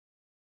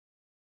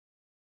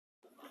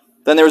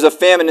Then there was a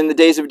famine in the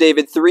days of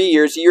David 3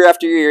 years, year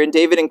after year, and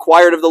David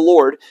inquired of the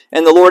Lord,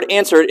 and the Lord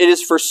answered, It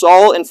is for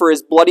Saul and for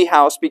his bloody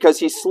house, because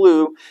he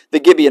slew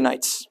the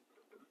Gibeonites.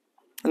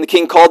 And the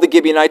king called the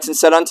Gibeonites and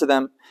said unto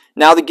them,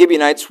 Now the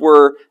Gibeonites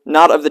were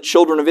not of the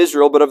children of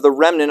Israel, but of the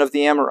remnant of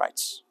the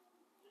Amorites.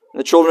 And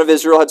the children of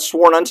Israel had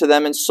sworn unto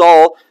them, and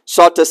Saul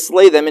sought to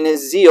slay them in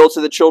his zeal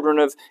to the children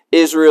of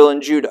Israel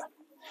and Judah.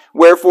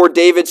 Wherefore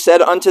David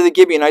said unto the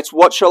Gibeonites,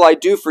 What shall I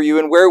do for you,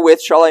 and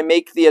wherewith shall I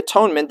make the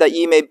atonement, that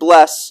ye may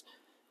bless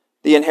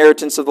the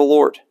inheritance of the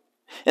Lord?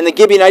 And the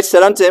Gibeonites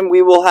said unto him,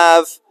 We will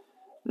have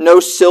no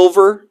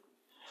silver,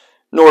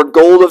 nor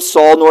gold of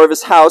Saul, nor of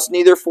his house,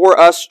 neither for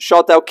us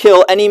shalt thou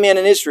kill any man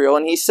in Israel.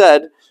 And he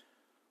said,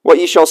 What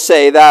ye shall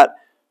say, that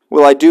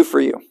will I do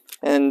for you.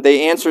 And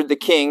they answered the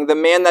king, The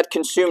man that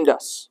consumed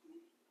us,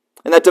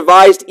 and that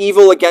devised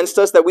evil against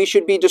us, that we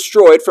should be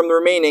destroyed from the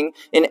remaining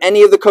in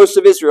any of the coasts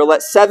of Israel,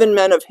 let 7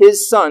 men of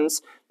his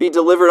sons be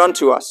delivered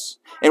unto us,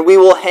 and we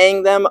will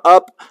hang them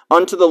up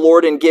unto the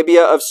Lord in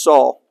Gibeah of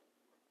Saul,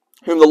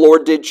 whom the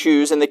Lord did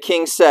choose. And the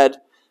king said,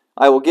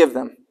 I will give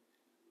them.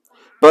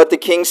 But the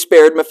king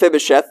spared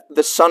Mephibosheth,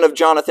 the son of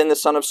Jonathan, the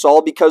son of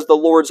Saul, because of the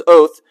Lord's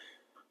oath,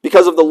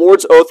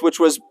 which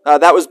was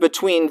that was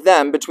between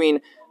them, between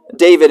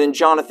David and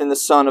Jonathan, the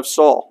son of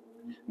Saul.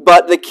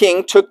 But the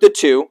king took the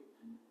 2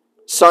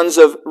 sons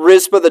of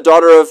Rizpah, the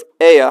daughter of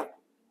Aiah,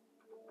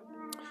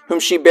 whom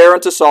she bare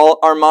unto Saul,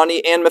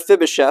 Armani and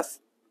Mephibosheth,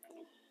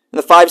 and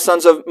the 5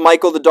 sons of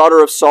Michal, the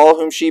daughter of Saul,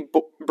 whom she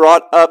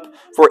brought up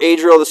for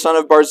Adriel, the son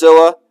of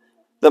Barzillai,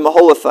 the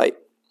Maholathite.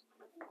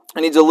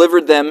 And he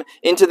delivered them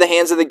into the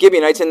hands of the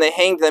Gibeonites, and they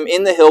hanged them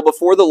in the hill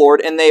before the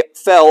Lord, and they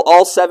fell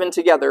all 7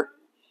 together,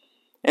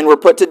 and were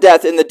put to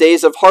death in the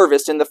days of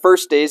harvest, in the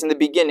first days, in the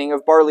beginning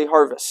of barley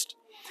harvest.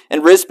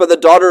 And Rizpah, the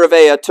daughter of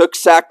Aiah, took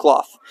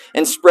sackcloth,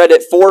 and spread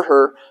it for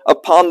her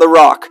upon the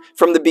rock,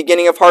 from the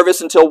beginning of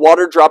harvest until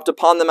water dropped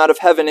upon them out of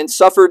heaven, and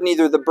suffered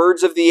neither the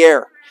birds of the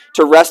air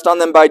to rest on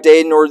them by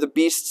day, nor the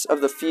beasts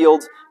of the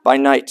field by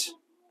night.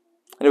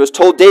 And it was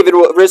told David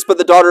what Rizpah,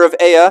 the daughter of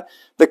Aiah,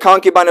 the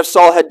concubine of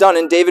Saul, had done.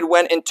 And David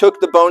went and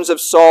took the bones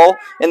of Saul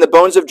and the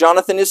bones of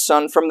Jonathan his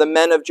son from the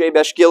men of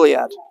Jabesh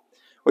Gilead,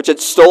 which had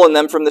stolen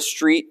them from the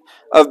street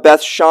of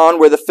Bethshan,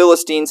 where the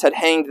Philistines had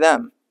hanged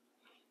them,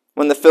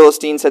 when the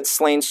Philistines had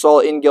slain Saul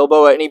in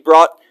Gilboa. And he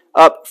brought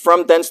up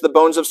from thence the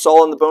bones of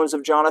Saul and the bones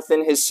of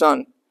Jonathan his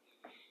son.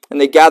 And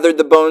they gathered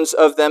the bones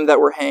of them that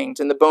were hanged.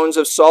 And the bones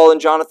of Saul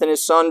and Jonathan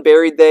his son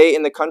buried they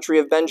in the country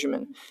of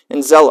Benjamin,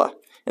 in Zelah,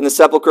 in the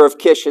sepulchre of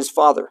Kish his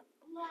father.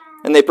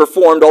 And they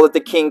performed all that the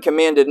king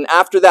commanded. And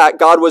after that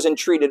God was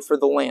entreated for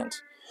the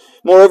land.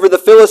 Moreover, the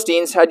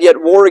Philistines had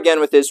yet war again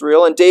with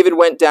Israel, and David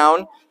went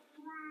down,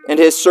 and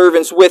his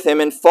servants with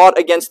him, and fought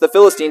against the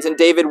Philistines. And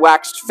David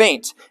waxed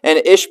faint, and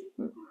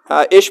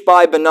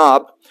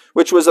Ishbi-Benob,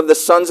 which was of the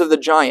sons of the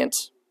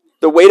giant,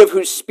 the weight of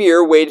whose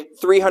spear weighed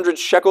 300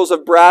 shekels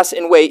of brass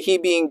in weight, he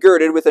being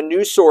girded with a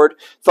new sword,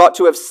 thought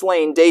to have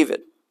slain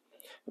David.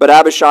 But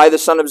Abishai, the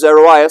son of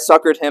Zeruiah,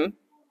 succored him,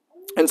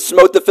 and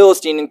smote the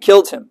Philistine, and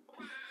killed him.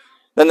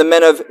 Then the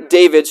men of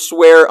David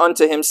sware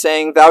unto him,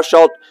 saying, Thou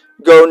shalt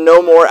go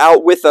no more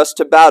out with us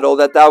to battle,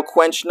 that thou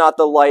quench not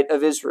the light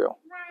of Israel.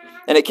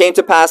 And it came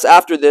to pass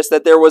after this,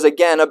 that there was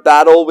again a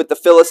battle with the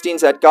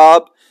Philistines at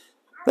Gob.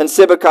 Then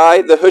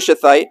Sibbecai the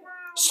Hushathite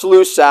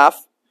slew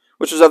Saph,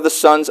 which was of the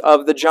sons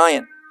of the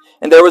giant.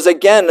 And there was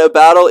again a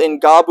battle in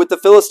Gob with the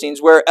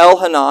Philistines, where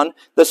Elhanan,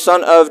 the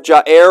son of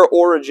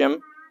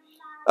Jair-Origim,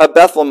 a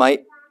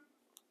Bethlehemite,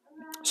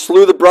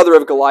 slew the brother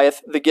of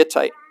Goliath, the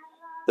Gittite,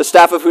 the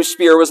staff of whose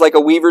spear was like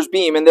a weaver's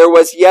beam. And there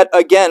was yet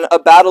again a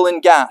battle in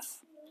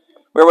Gath,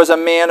 where was a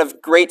man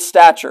of great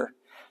stature,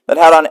 that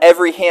had on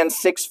every hand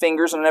 6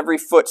 fingers, and on every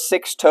foot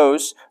 6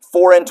 toes,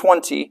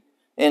 24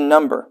 in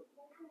number.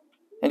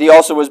 And he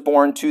also was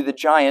born to the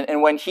giant.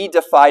 And when he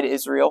defied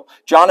Israel,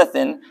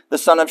 Jonathan, the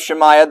son of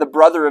Shemaiah, the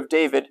brother of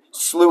David,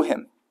 slew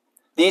him.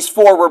 These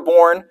 4 were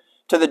born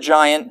to the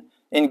giant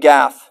in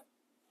Gath,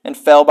 and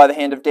fell by the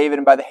hand of David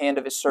and by the hand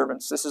of his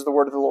servants. This is the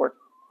word of the Lord.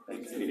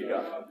 Thanks be to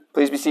God.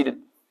 Please be seated.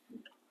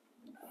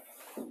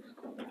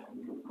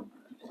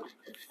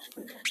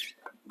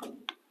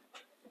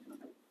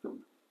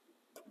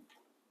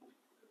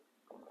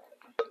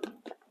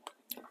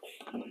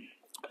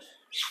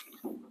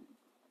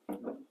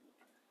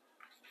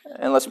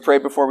 And let's pray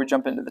before we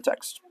jump into the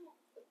text.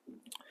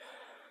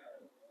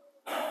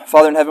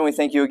 Father in heaven, we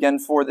thank you again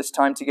for this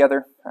time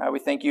together. We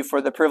thank you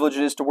for the privilege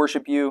it is to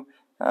worship you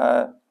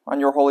on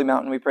your holy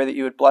mountain. We pray that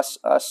you would bless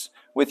us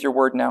with your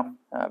word now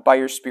by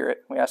your Spirit.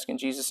 We ask in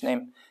Jesus'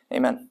 name,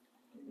 amen.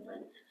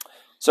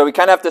 So we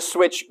kind of have to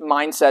switch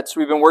mindsets.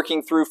 We've been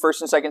working through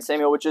 1st and 2nd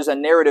Samuel, which is a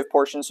narrative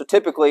portion. So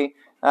typically,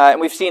 and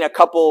we've seen a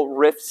couple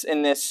riffs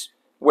in this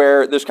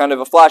where there's kind of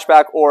a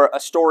flashback or a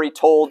story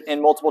told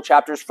in multiple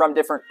chapters from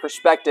different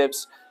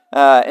perspectives.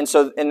 And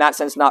so in that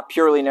sense, not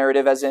purely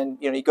narrative, as in,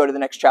 you go to the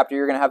next chapter,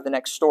 you're going to have the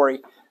next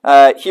story.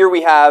 Here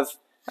we have,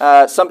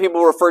 some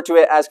people refer to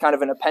it as kind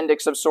of an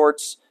appendix of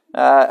sorts.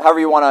 However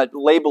you want to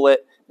label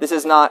it, this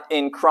is not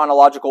in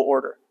chronological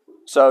order.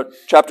 So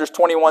chapters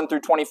 21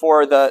 through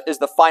 24 is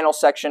the final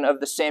section of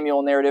the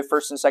Samuel narrative,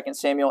 1st and 2nd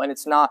Samuel, and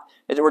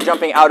we're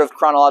jumping out of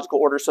chronological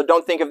order. So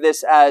don't think of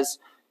this as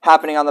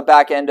happening on the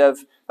back end of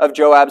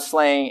Joab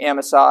slaying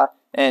Amasa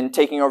and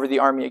taking over the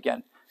army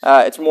again.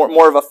 It's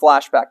more of a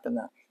flashback than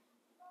that.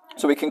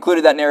 So we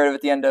concluded that narrative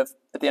at the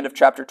end of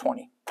chapter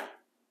 20.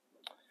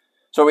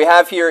 So we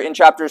have here in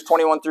chapters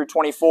 21 through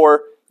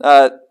 24,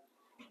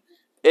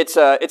 it's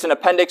an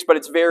appendix, but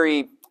it's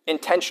very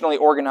intentionally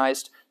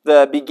organized.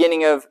 The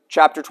beginning of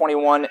chapter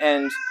 21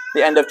 and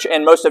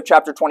and most of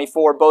chapter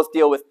 24 both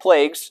deal with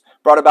plagues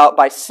brought about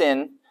by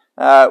sin,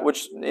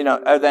 which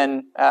are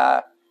then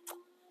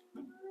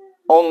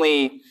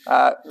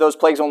those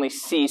plagues only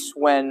cease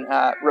when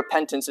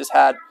repentance is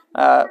had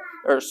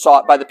or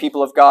sought by the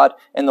people of God,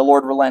 and the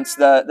Lord relents.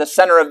 The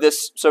center of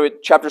this, so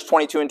chapters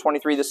 22 and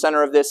 23, the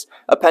center of this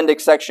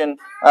appendix section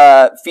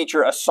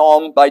feature a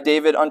psalm by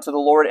David unto the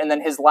Lord, and then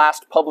his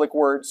last public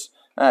words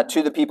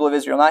to the people of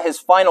Israel. Not his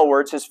final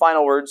words. His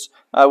final words,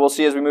 we'll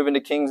see as we move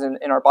into Kings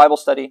in our Bible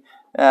study,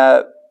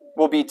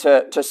 will be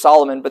to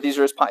Solomon, but these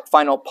are his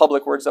final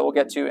public words that we'll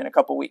get to in a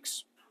couple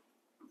weeks.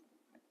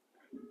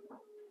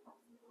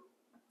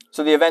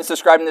 So the events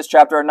described in this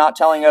chapter are not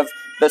telling of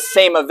the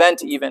same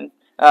event even,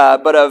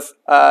 but of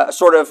a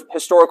sort of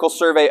historical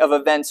survey of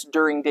events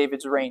during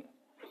David's reign.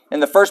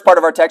 In the first part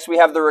of our text, we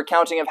have the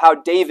recounting of how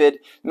David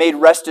made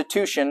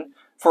restitution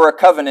for a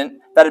covenant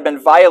that had been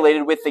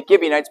violated with the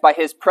Gibeonites by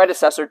his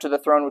predecessor to the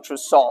throne, which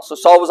was Saul. So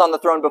Saul was on the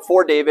throne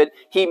before David.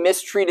 He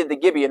mistreated the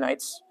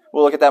Gibeonites.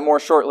 We'll look at that more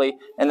shortly.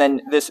 And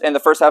then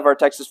the first half of our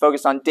text is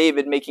focused on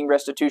David making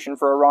restitution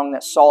for a wrong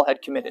that Saul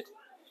had committed.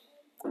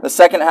 The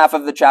second half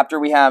of the chapter,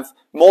 we have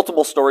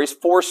multiple stories,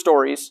 4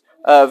 stories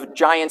of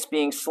giants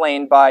being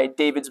slain by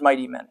David's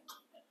mighty men.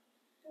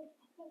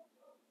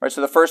 Right,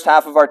 so the first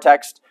half of our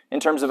text, in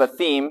terms of a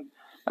theme,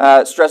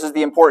 stresses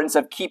the importance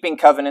of keeping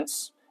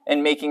covenants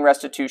and making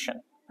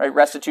restitution. Right?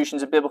 Restitution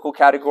is a biblical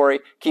category.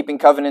 Keeping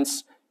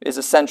covenants is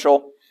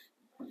essential.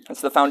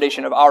 It's the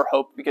foundation of our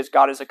hope because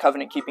God is a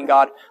covenant-keeping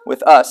God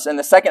with us. And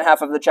the second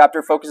half of the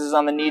chapter focuses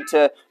on the need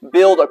to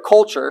build a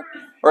culture,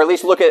 or at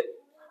least look at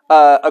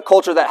a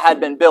culture that had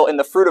been built, and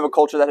the fruit of a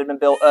culture that had been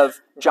built of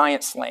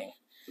giant slaying.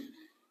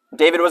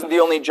 David wasn't the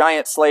only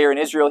giant slayer in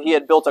Israel. He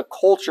had built a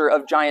culture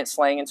of giant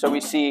slaying, and so we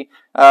see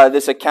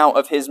this account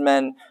of his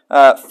men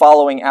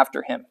following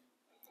after him.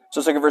 So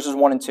let's look at verses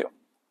 1 and 2.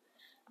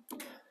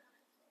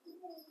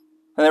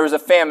 And there was a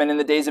famine in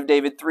the days of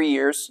David 3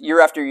 years,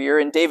 year after year,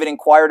 and David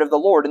inquired of the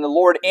Lord, and the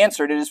Lord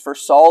answered, it is for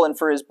Saul and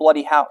for his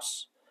bloody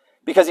house,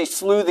 because he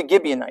slew the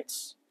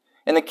Gibeonites.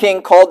 And the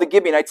king called the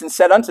Gibeonites and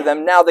said unto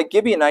them, now the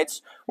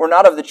Gibeonites were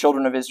not of the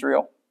children of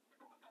Israel,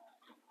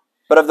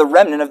 but of the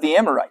remnant of the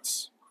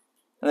Amorites.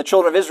 And the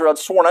children of Israel had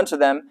sworn unto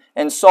them,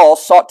 and Saul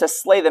sought to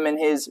slay them in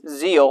his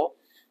zeal.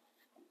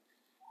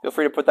 Feel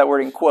free to put that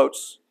word in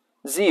quotes.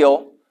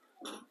 Zeal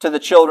to the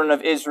children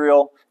of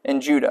Israel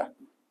and Judah.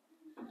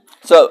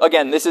 So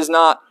again, this is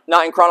not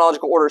in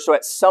chronological order. So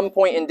at some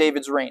point in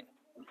David's reign,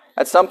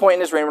 at some point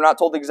in his reign, we're not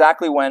told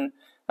exactly when,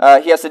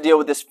 he has to deal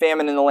with this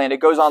famine in the land. It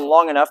goes on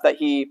long enough that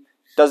he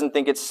doesn't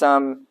think it's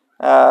some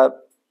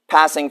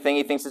passing thing.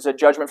 He thinks it's a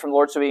judgment from the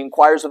Lord. So he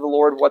inquires of the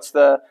Lord, what's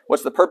the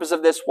purpose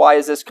of this? Why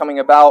is this coming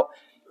about?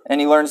 And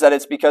he learns that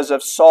it's because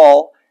of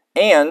Saul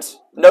and,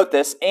 note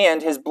this,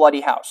 and his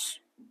bloody house.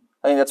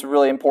 I think that's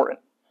really important.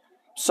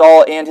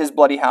 Saul and his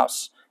bloody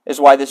house is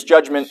why this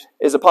judgment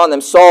is upon them.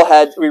 Saul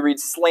had, we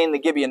read, slain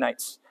the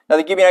Gibeonites. Now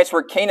the Gibeonites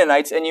were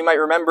Canaanites, and you might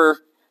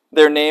remember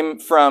their name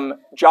from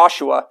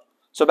Joshua.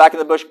 So back in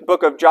the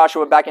book of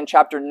Joshua, back in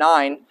chapter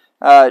 9,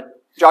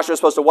 Joshua is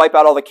supposed to wipe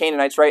out all the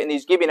Canaanites, right? And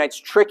these Gibeonites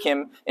trick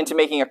him into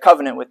making a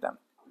covenant with them.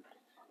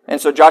 And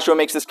so Joshua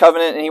makes this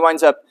covenant, and he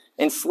winds up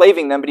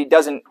enslaving them, but he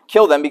doesn't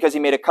kill them because he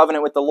made a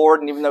covenant with the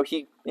Lord. And even though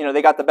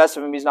they got the best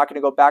of him, he's not going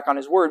to go back on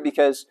his word,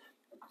 because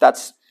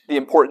that's the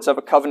importance of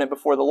a covenant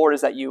before the Lord,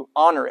 is that you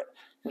honor it.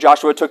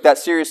 Joshua took that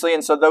seriously,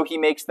 and so though he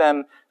makes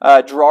them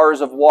drawers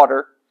of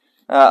water,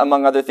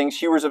 among other things,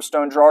 hewers of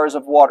stone, drawers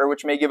of water,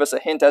 which may give us a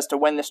hint as to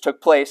when this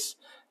took place,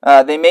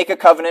 they make a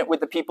covenant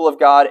with the people of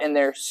God, and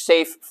they're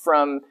safe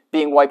from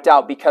being wiped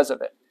out because of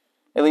it,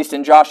 at least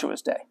in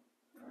Joshua's day.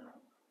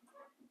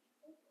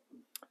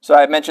 So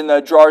I mentioned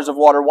the drawers of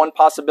water. One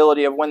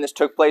possibility of when this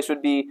took place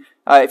would be,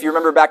 if you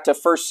remember back to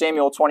 1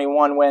 Samuel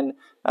 21, when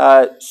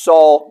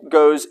Saul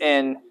goes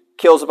and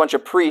kills a bunch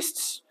of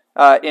priests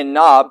in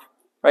Nob,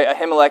 right,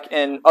 Ahimelech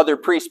and other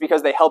priests,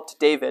 because they helped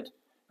David.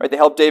 Right, they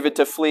helped David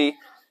to flee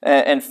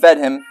and fed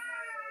him.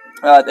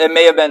 That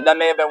may have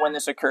been when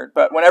this occurred.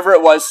 But whenever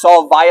it was,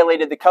 Saul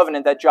violated the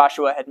covenant that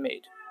Joshua had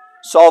made.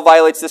 Saul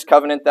violates this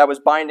covenant that was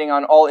binding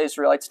on all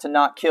Israelites to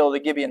not kill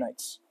the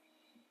Gibeonites.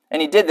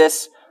 And he did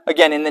this,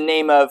 again, in the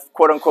name of,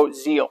 quote-unquote,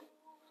 zeal.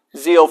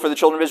 Zeal for the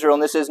children of Israel.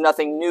 And this is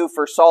nothing new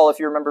for Saul. If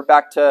you remember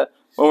back to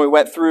when we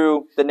went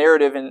through the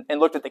narrative and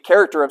looked at the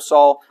character of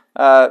Saul,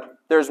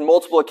 there's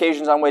multiple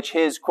occasions on which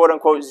his,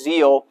 quote-unquote,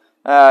 zeal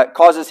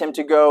causes him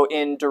to go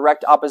in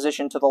direct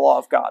opposition to the law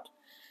of God.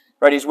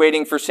 Right? He's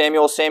waiting for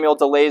Samuel. Samuel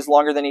delays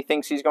longer than he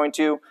thinks he's going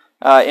to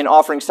in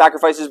offering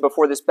sacrifices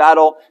before this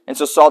battle. And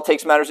so Saul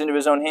takes matters into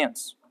his own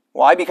hands.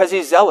 Why? Because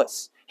he's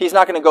zealous. He's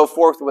not going to go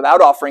forth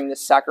without offering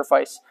this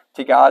sacrifice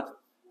to God.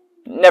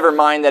 Never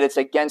mind that it's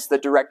against the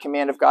direct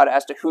command of God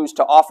as to who's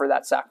to offer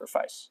that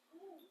sacrifice.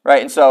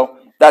 Right? And so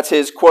that's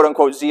his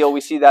quote-unquote zeal.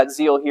 We see that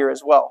zeal here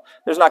as well.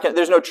 There's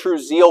no true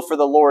zeal for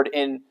the Lord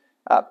in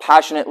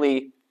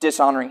passionately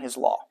dishonoring his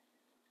law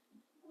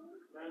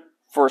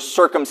for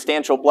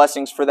circumstantial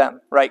blessings for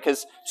them, right?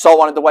 Because Saul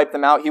wanted to wipe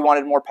them out. He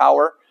wanted more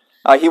power.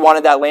 He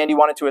wanted that land. He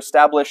wanted to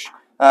establish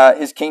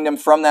his kingdom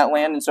from that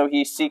land, and so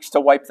he seeks to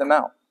wipe them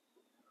out.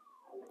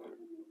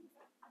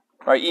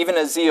 Right? Even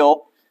a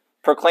zeal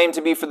proclaimed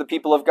to be for the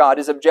people of God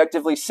is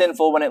objectively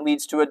sinful when it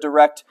leads to a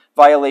direct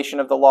violation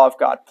of the law of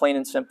God, plain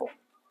and simple.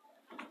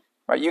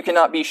 Right? You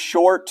cannot be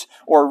short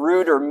or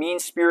rude or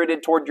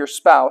mean-spirited toward your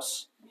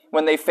spouse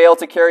when they fail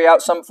to carry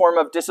out some form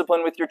of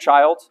discipline with your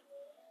child,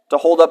 to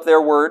hold up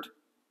their word.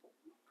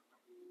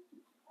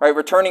 Right?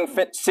 Returning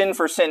sin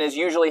for sin is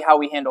usually how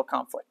we handle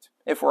conflict,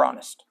 if we're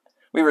honest.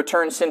 We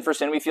return sin for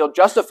sin. We feel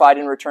justified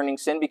in returning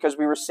sin because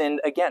we were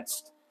sinned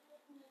against.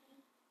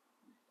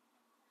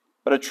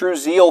 But a true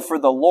zeal for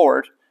the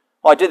Lord,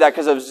 well, I did that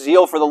because of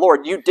zeal for the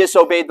Lord. You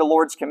disobeyed the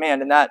Lord's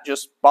command, and that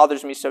just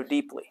bothers me so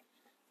deeply.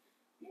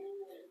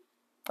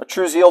 A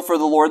true zeal for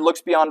the Lord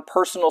looks beyond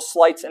personal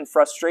slights and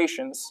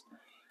frustrations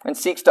and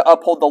seeks to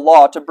uphold the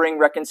law, to bring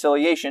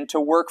reconciliation,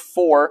 to work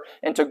for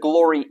and to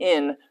glory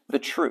in the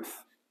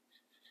truth.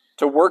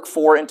 To work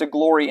for and to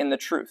glory in the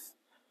truth.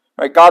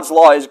 Right? God's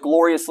law is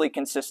gloriously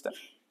consistent.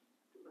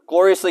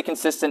 Gloriously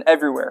consistent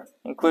everywhere,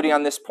 including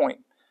on this point.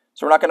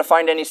 So we're not going to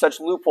find any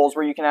such loopholes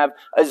where you can have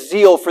a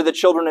zeal for the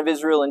children of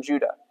Israel and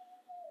Judah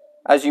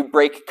as you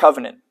break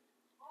covenant,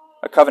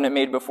 a covenant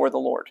made before the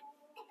Lord.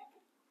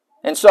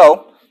 And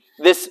so,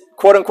 this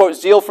quote-unquote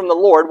zeal from the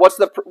Lord, what's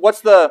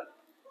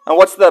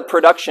the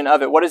production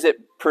of it? What does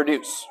it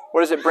produce?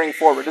 What does it bring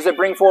forward? Does it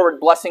bring forward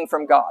blessing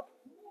from God?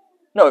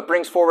 No, it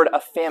brings forward a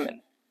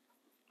famine.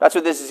 That's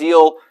what this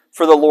zeal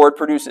for the Lord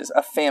produces,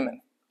 a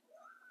famine.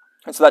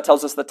 And so that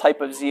tells us the type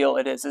of zeal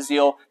it is, a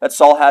zeal that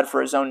Saul had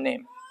for his own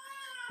name.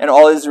 And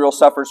all Israel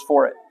suffers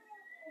for it.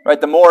 Right?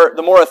 The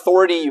more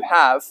authority you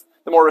have,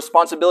 the more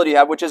responsibility you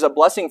have, which is a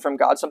blessing from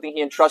God, something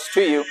he entrusts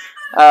to you,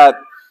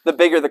 the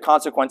bigger the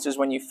consequences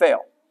when you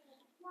fail.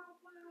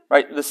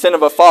 Right? The sin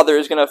of a father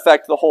is going to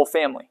affect the whole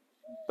family.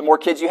 The more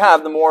kids you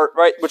have, the more,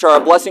 right, which are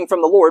a blessing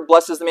from the Lord,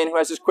 blesses the man who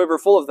has his quiver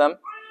full of them,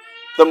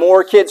 the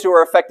more kids who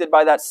are affected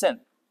by that sin.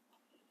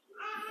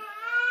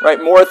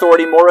 Right? More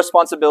authority, more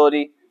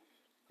responsibility,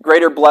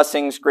 greater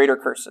blessings, greater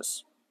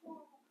curses.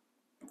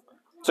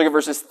 Let's look at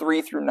verses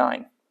 3 through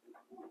 9.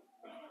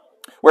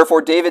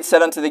 Wherefore David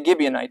said unto the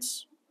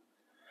Gibeonites,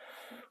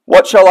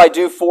 What shall I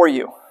do for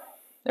you?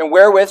 And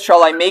wherewith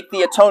shall I make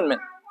the atonement?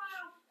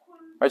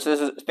 Right, so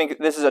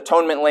this is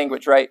atonement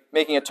language, right?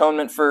 Making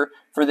atonement for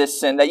this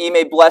sin, that ye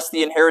may bless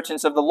the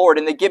inheritance of the Lord.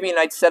 And the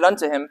Gibeonites said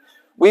unto him,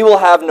 We will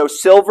have no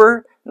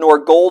silver nor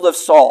gold of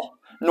Saul,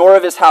 nor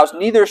of his house,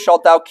 neither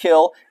shalt thou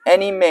kill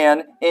any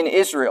man in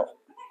Israel.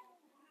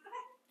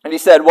 And he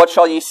said, What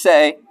shall ye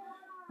say?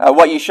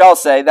 What ye shall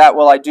say, that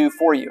will I do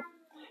for you.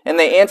 And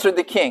they answered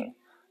the king,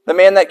 The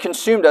man that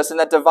consumed us and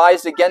that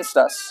devised against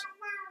us,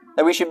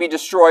 that we should be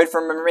destroyed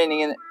from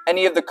remaining in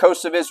any of the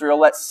coasts of Israel,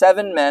 let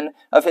 7 men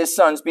of his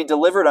sons be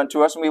delivered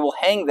unto us, and we will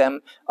hang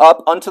them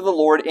up unto the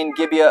Lord in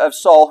Gibeah of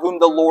Saul, whom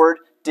the Lord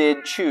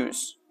did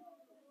choose.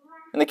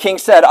 And the king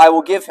said, I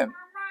will give him.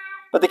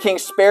 But the king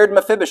spared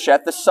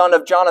Mephibosheth, the son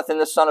of Jonathan,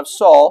 the son of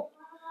Saul,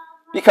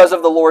 because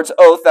of the Lord's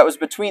oath that was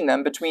between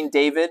them, between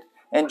David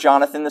and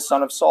Jonathan, the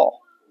son of Saul.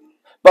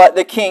 But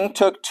the king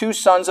took 2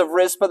 sons of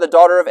Rizpah, the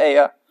daughter of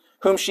Aiah,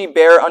 whom she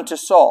bare unto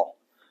Saul,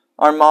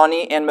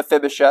 Armani and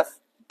Mephibosheth,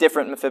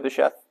 different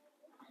Mephibosheth,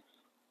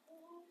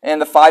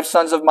 and the 5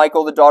 sons of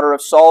Michal, the daughter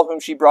of Saul, whom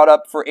she brought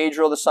up for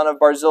Adriel, the son of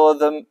Barzillai,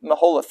 the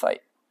Maholathite.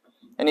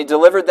 And he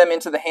delivered them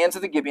into the hands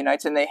of the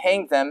Gibeonites, and they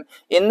hanged them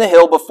in the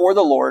hill before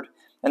the Lord,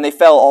 and they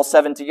fell all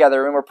 7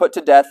 together, and were put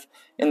to death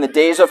in the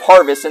days of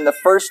harvest, in the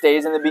first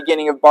days in the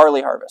beginning of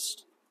barley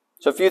harvest.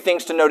 So a few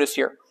things to notice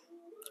here.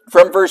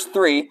 From verse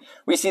 3,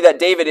 we see that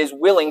David is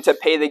willing to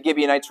pay the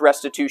Gibeonites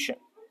restitution.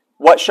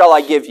 What shall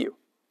I give you?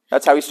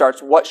 That's how he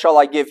starts. What shall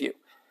I give you?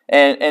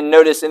 And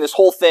notice in this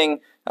whole thing,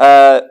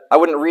 I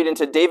wouldn't read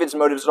into David's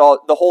motives at all.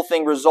 The whole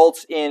thing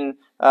results in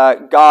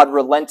God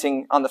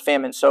relenting on the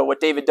famine. So what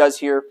David does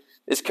here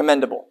is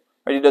commendable.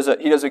 Right?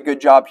 He does a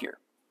good job here.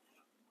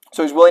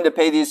 So he's willing to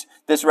pay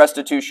this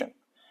restitution.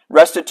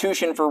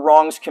 Restitution for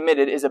wrongs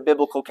committed is a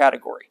biblical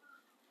category.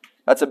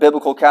 That's a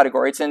biblical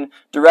category. It's in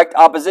direct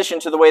opposition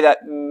to the way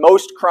that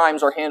most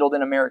crimes are handled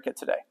in America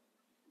today.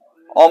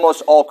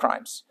 Almost all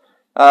crimes.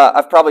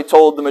 I've probably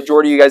told the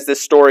majority of you guys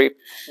this story,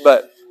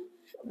 but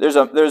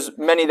there's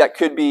many that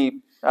could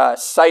be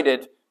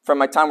cited from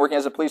my time working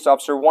as a police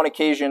officer. One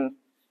occasion,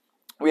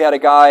 we had a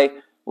guy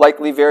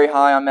likely very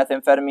high on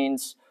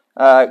methamphetamines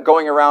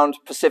going around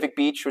Pacific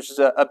Beach, which is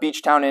a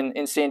beach town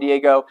in San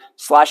Diego,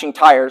 slashing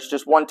tires,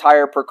 just one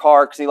tire per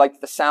car, because he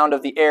liked the sound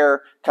of the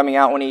air coming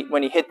out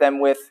when he hit them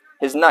with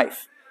his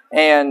knife.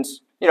 And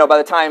by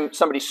the time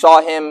somebody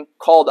saw him,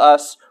 called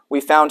us, we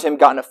found him,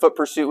 got in a foot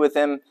pursuit with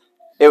him,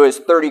 it was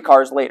 30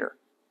 cars later.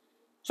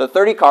 So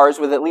 30 cars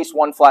with at least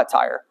one flat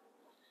tire.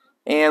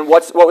 And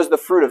what was the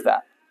fruit of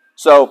that?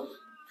 So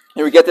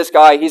we get this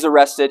guy, he's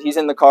arrested, he's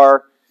in the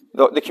car,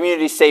 the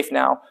community's safe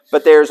now,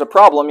 but there's a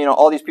problem.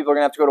 All these people are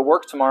going to have to go to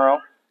work tomorrow,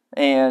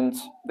 and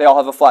they all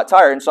have a flat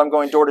tire. And so I'm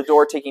going door to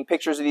door, taking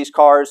pictures of these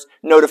cars,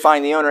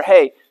 notifying the owner,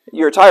 hey,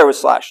 your tire was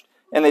slashed.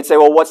 And they'd say,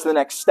 well, what's the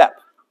next step?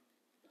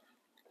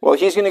 Well,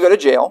 he's going to go to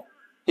jail.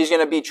 He's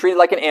going to be treated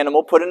like an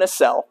animal, put in a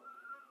cell.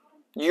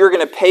 You're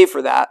going to pay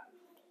for that.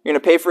 You're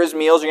going to pay for his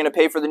meals. You're going to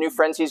pay for the new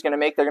friends he's going to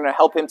make. They're going to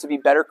help him to be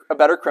a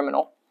better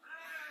criminal.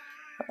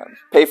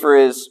 Pay for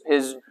his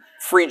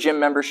free gym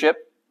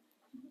membership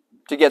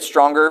to get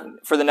stronger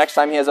for the next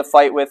time he has a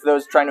fight with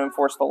those trying to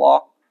enforce the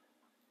law.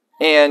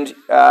 And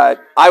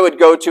I would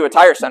go to a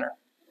tire center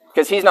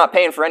because he's not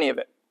paying for any of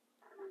it.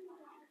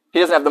 He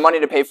doesn't have the money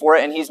to pay for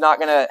it, and he's not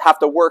going to have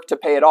to work to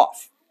pay it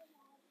off.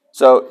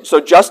 So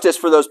justice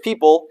for those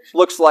people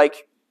looks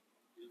like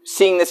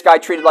seeing this guy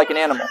treated like an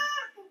animal,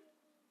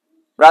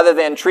 rather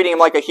than treating him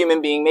like a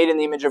human being made in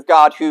the image of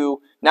God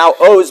who now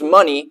owes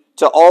money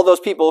to all those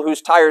people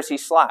whose tires he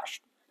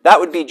slashed. That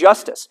would be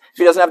justice. If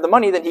he doesn't have the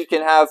money, then he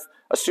can have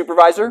a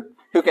supervisor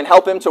who can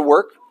help him to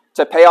work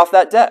to pay off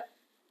that debt.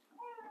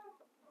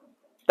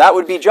 That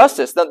would be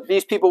justice.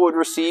 These people would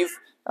receive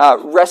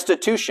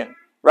restitution,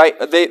 right?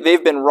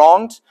 They've been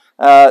wronged.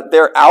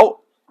 They're out,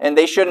 and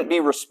they shouldn't be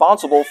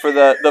responsible for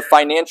the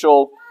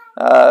financial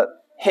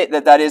hit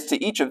that is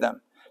to each of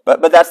them.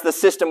 But that's the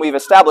system we've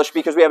established,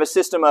 because we have a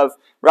system of,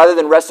 rather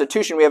than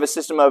restitution, we have a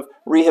system of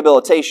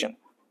rehabilitation.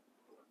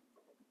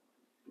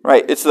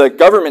 Right? It's the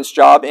government's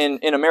job in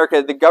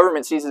America. The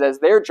government sees it as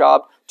their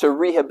job to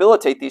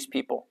rehabilitate these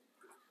people.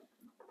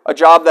 A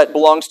job that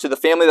belongs to the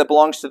family, that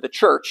belongs to the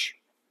church.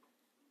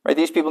 Right?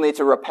 These people need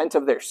to repent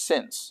of their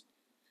sins.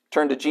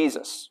 Turn to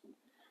Jesus.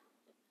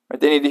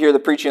 Right? They need to hear the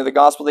preaching of the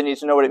gospel. They need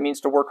to know what it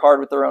means to work hard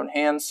with their own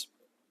hands.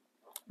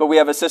 But we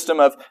have a system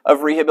of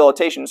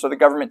rehabilitation. So the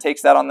government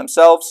takes that on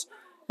themselves,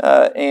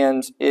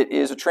 and it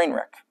is a train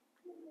wreck.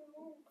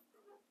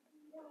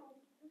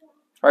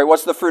 All right,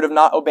 what's the fruit of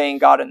not obeying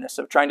God in this,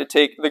 of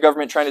the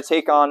government trying to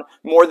take on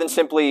more than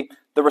simply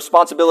the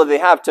responsibility they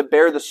have to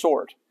bear the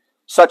sword,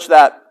 such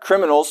that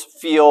criminals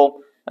feel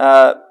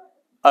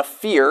a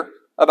fear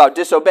about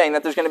disobeying,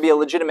 that there's going to be a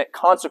legitimate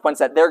consequence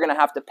that they're going to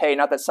have to pay,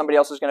 not that somebody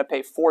else is going to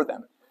pay for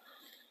them.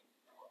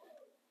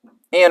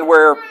 And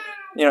where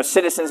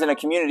citizens in a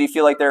community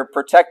feel like they're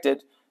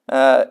protected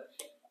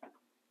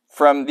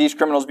from these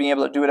criminals being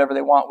able to do whatever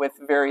they want with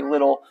very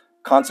little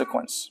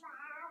consequence.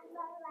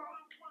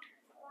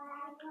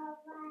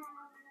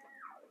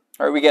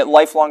 All right, we get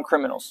lifelong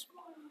criminals.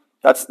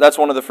 That's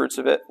one of the fruits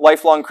of it.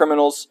 Lifelong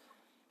criminals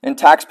in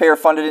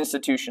taxpayer-funded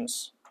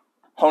institutions,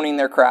 honing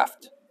their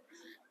craft.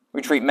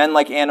 We treat men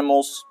like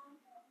animals.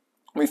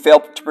 We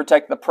fail to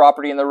protect the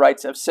property and the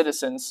rights of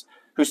citizens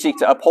who seek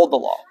to uphold the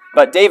law.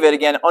 But David,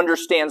 again,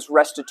 understands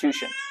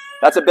restitution.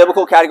 That's a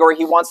biblical category.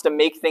 He wants to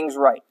make things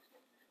right.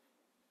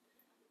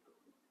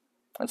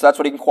 And so that's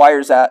what he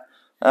inquires at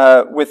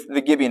with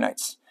the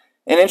Gibeonites.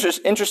 And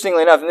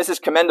interestingly enough, and this is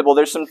commendable,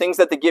 there's some things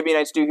that the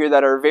Gibeonites do here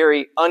that are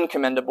very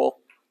uncommendable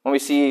when we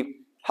see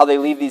how they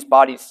leave these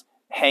bodies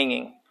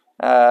hanging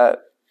for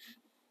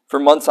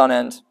months on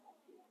end.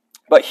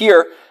 But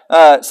here,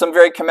 some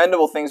very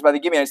commendable things by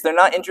the Gibeonites. They're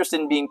not interested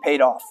in being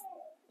paid off.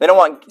 They don't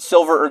want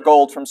silver or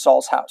gold from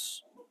Saul's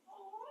house.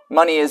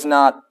 Money is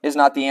not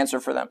the answer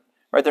for them.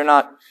 Right? They're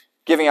not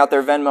giving out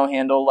their Venmo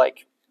handle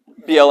like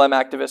BLM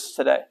activists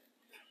today.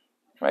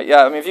 Right?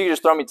 Yeah, I mean, if you could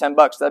just throw me $10,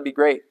 that'd be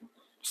great.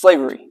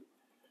 Slavery.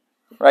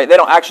 Right?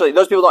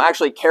 Those people don't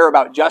actually care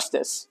about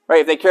justice.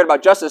 Right? If they cared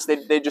about justice,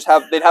 they'd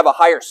have a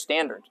higher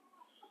standard.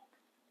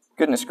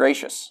 Goodness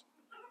gracious.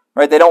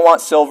 Right? They don't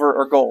want silver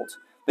or gold.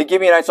 The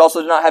Gibeonites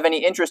also do not have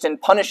any interest in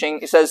punishing,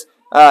 it says,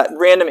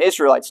 random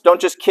Israelites.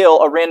 Don't just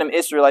kill a random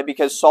Israelite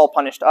because Saul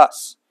punished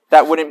us.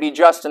 That wouldn't be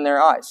just in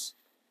their eyes.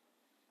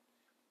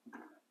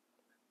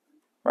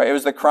 Right? It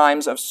was the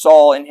crimes of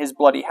Saul in his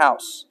bloody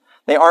house.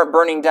 They aren't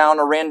burning down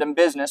a random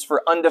business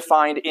for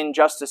undefined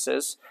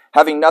injustices,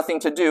 having nothing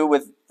to do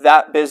with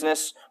that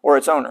business or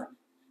its owner.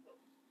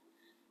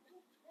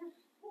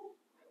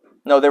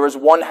 No, there was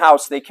one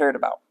house they cared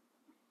about.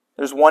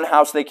 There's one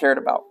house they cared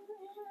about.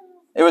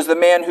 It was the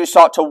man who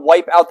sought to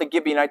wipe out the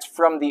Gibeonites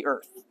from the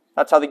earth.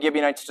 That's how the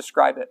Gibeonites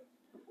describe it.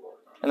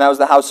 And that was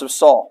the house of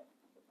Saul.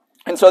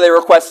 And so they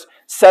request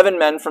 7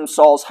 men from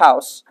Saul's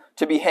house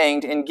to be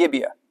hanged in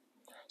Gibeah.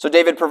 So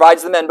David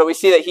provides the men, but we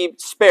see that he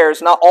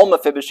spares not all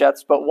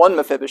Mephibosheths, but one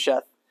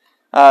Mephibosheth,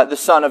 the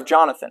son of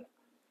Jonathan.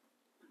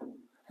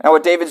 Now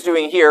what David's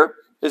doing here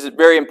is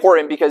very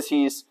important because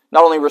he's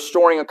not only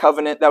restoring a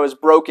covenant that was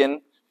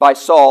broken by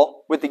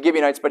Saul with the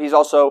Gibeonites, but he's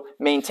also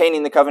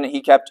maintaining the covenant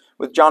he kept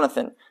with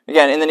Jonathan.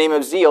 Again, in the name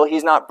of zeal,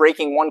 he's not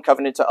breaking one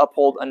covenant to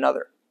uphold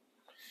another.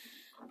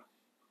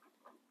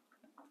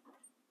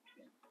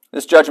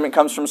 This judgment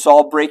comes from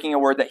Saul breaking a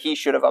word that he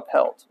should have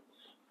upheld.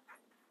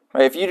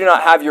 Right? If you do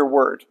not have your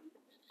word,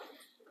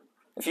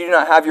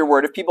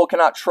 if people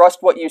cannot trust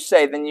what you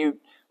say, then you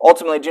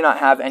ultimately do not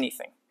have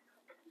anything.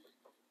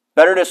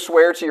 Better to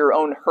swear to your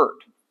own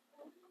hurt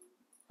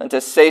than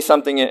to say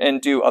something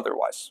and do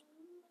otherwise.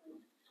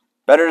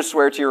 Better to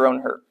swear to your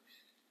own hurt.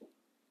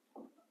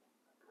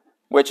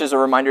 Which is a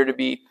reminder to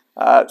be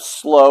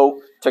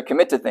slow to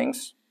commit to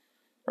things.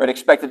 Right?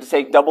 Expect it to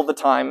take double the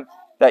time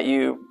that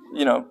you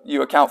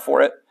account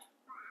for it.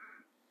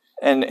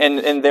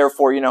 And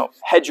therefore,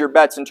 hedge your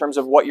bets in terms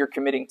of what you're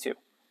committing to,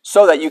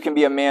 so that you can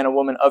be a man, a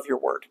woman of your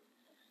word.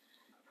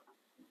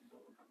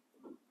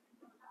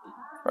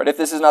 Right? If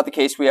this is not the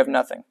case, we have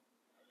nothing.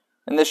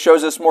 And this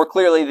shows us more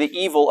clearly the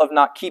evil of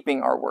not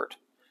keeping our word.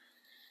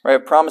 Right?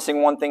 Of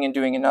promising one thing and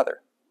doing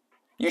another.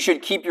 You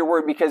should keep your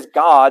word because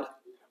God,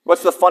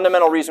 what's the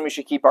fundamental reason we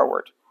should keep our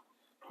word?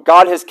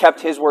 God has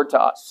kept his word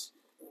to us.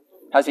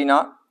 Has he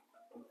not?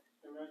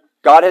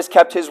 God has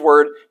kept his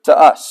word to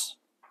us.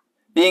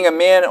 Being a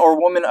man or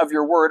woman of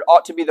your word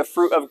ought to be the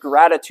fruit of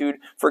gratitude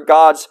for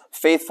God's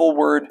faithful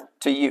word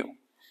to you.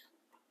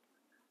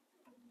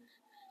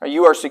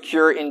 You are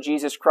secure in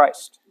Jesus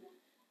Christ.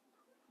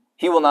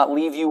 He will not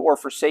leave you or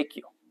forsake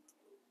you.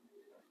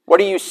 What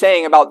are you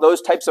saying about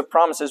those types of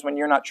promises when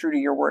you're not true to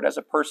your word as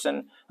a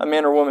person, a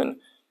man or woman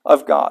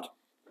of God?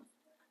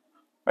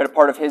 Right, a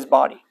part of his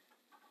body.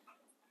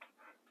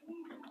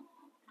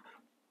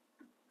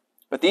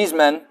 But these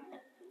men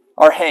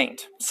are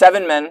hanged.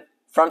 7 men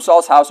from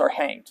Saul's house are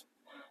hanged.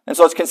 And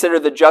so let's consider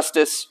the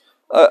justice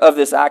of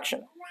this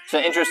action. It's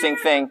an interesting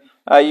thing.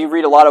 You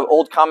read a lot of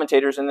old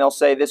commentators and they'll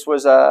say this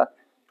was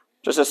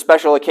just a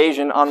special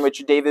occasion on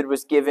which David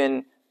was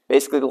given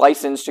basically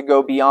license to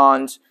go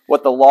beyond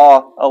what the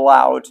law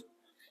allowed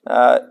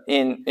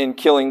in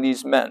killing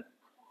these men.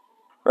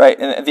 Right?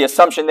 And the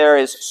assumption there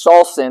is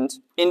Saul sinned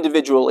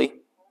individually.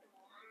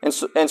 And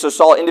so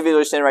Saul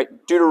individually sinned, right?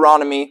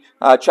 Deuteronomy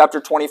chapter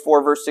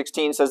 24, verse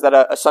 16 says that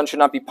a son should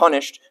not be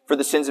punished for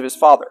the sins of his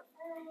father.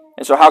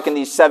 And so how can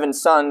these 7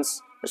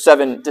 sons, or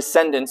 7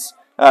 descendants,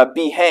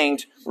 be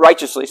hanged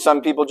righteously?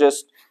 Some people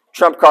just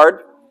trump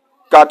card.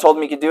 God told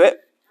him he could do it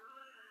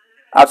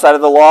outside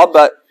of the law,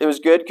 but it was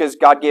good because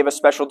God gave a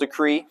special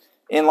decree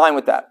in line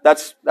with that.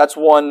 That's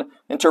one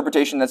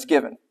interpretation that's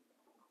given.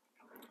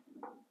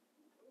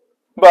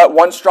 But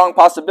one strong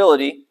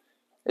possibility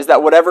is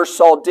that whatever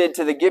Saul did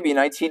to the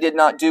Gibeonites, he did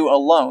not do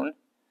alone,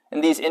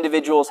 and these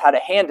individuals had a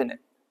hand in it.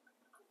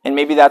 And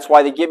maybe that's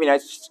why the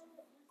Gibeonites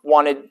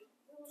wanted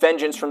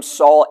vengeance from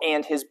Saul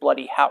and his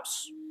bloody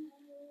house.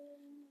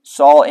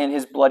 Saul and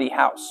his bloody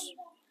house.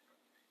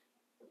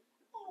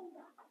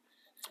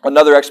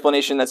 Another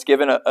explanation that's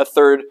given, a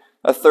third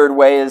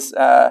way, is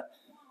the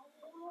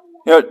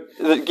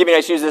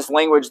Gibeonites use this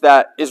language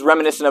that is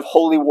reminiscent of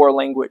holy war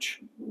language.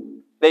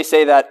 They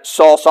say that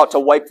Saul sought to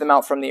wipe them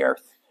out from the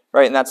earth.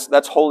 Right, and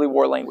that's holy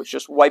war language,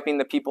 just wiping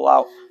the people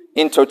out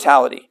in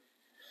totality.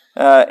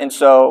 And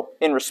so,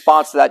 in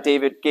response to that,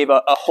 David gave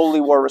a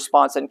holy war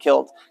response and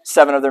killed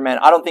 7 of their men.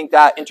 I don't think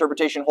that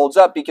interpretation holds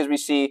up because we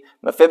see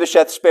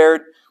Mephibosheth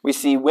spared, we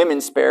see women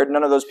spared.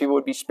 None of those people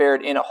would be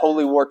spared in a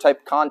holy war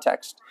type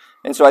context.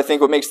 And so I think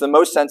what makes the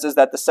most sense is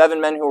that the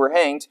 7 men who were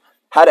hanged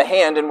had a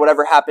hand in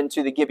whatever happened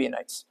to the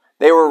Gibeonites.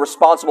 They were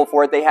responsible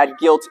for it. They had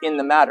guilt in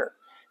the matter.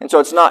 And so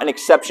it's not an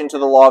exception to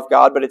the law of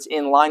God, but it's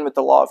in line with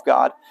the law of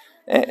God.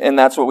 And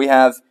that's what we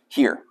have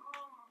here.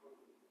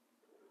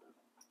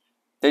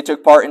 They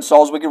took part in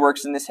Saul's wicked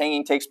works, and this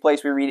hanging takes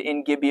place, we read,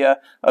 in Gibeah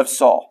of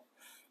Saul.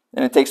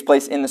 And it takes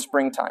place in the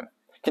springtime.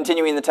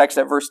 Continuing the text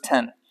at verse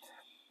 10.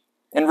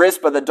 And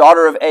Rizpah, the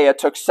daughter of Aiah,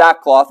 took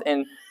sackcloth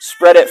and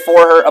spread it for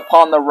her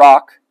upon the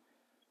rock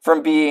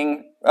from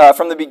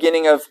the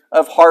beginning of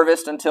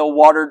harvest until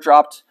water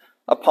dropped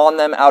upon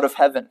them out of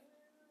heaven.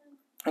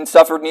 And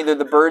suffered neither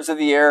the birds of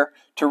the air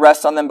to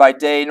rest on them by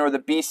day, nor the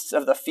beasts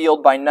of the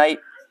field by night.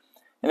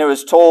 And it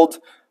was told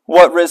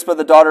what Rizpah,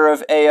 the daughter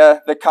of Aiah,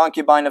 the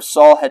concubine of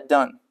Saul, had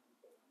done.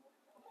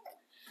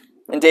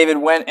 And David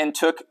went and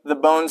took the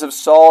bones of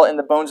Saul and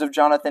the bones of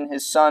Jonathan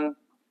his son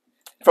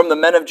from the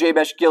men of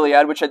Jabesh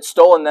Gilead, which had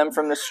stolen them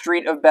from the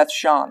street of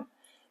Bethshan,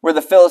 where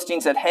the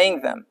Philistines had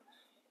hanged them,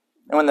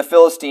 and when the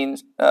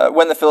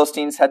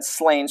Philistines had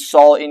slain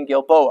Saul in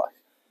Gilboa.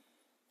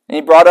 And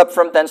he brought up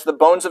from thence the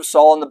bones of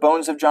Saul and the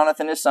bones of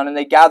Jonathan his son, and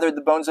they gathered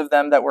the bones of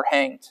them that were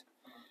hanged.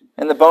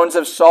 And the bones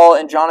of Saul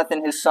and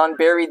Jonathan his son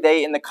buried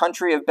they in the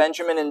country of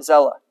Benjamin and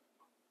Zelah,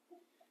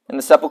 in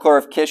the sepulchre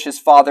of Kish his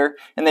father,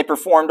 and they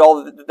performed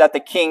all that the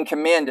king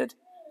commanded.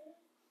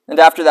 And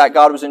after that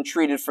God was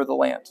entreated for the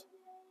land.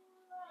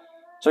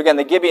 So again,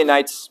 the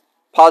Gibeonites,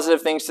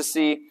 positive things to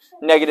see,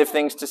 negative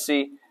things to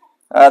see.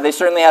 They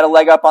certainly had a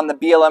leg up on the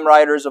BLM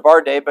rioters of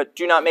our day, but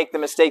do not make the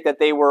mistake that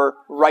they were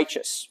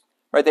righteous.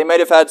 Right? They might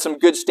have had some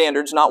good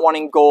standards, not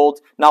wanting gold,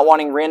 not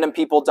wanting random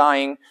people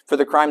dying for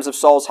the crimes of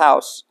Saul's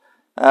house.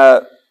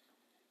 But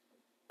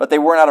they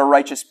were not a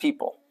righteous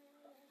people.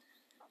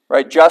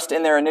 Right? Just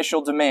in their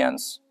initial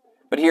demands.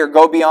 But here,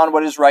 go beyond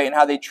what is right in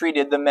how they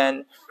treated the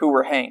men who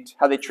were hanged,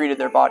 how they treated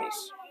their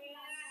bodies.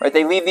 Right?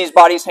 They leave these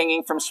bodies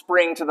hanging from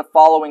spring to the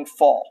following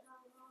fall.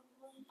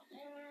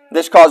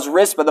 This caused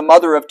Rizpah, the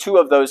mother of 2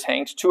 of those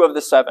hanged, 2 of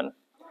the 7,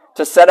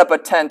 to set up a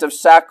tent of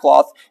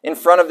sackcloth in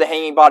front of the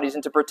hanging bodies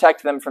and to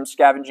protect them from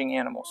scavenging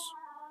animals.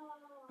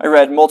 I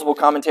read multiple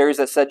commentaries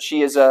that said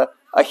she is a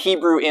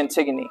Hebrew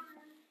Antigone.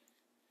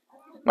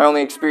 My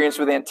only experience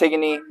with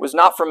Antigone was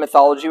not from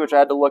mythology, which I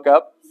had to look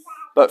up,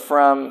 but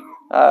from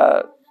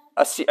a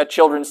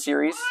children's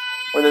series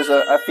where there's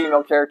a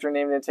female character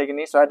named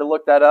Antigone, so I had to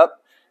look that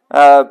up.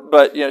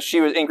 But she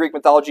was in Greek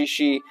mythology.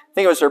 I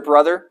think it was her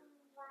brother,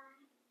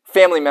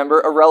 family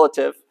member, a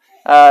relative,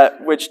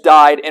 which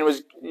died and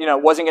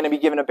wasn't going to be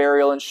given a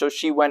burial, and so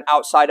she went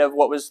outside of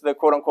what was the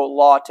quote unquote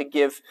law to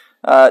give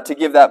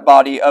that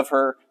body of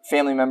her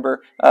family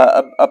member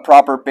a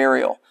proper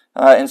burial.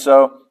 And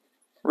so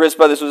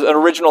Rizpah, this was an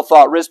original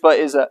thought. Rizpah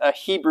is a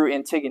Hebrew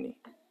Antigone.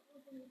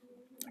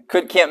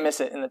 Can't miss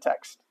it in the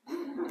text.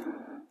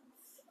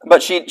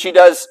 But she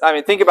does. I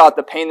mean, think about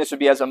the pain this would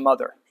be as a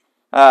mother.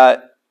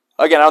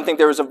 Again, I don't think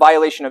there was a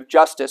violation of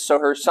justice, so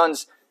her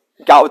sons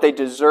got what they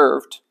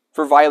deserved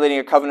for violating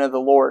a covenant of the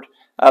Lord.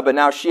 But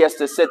now she has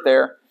to sit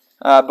there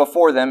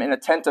before them in a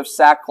tent of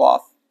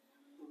sackcloth,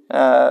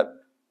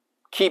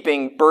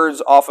 keeping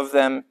birds off of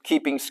them,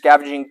 keeping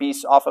scavenging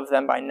beasts off of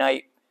them by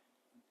night.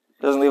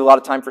 Doesn't leave a lot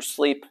of time for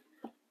sleep.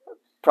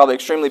 Probably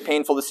extremely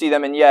painful to see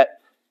them, and yet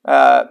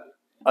a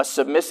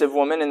submissive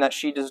woman in that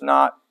she does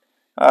not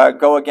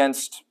go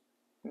against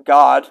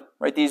God.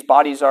 Right? These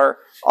bodies are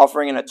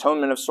offering an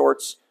atonement of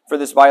sorts for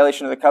this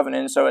violation of the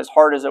covenant. And so as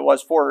hard as it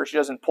was for her, she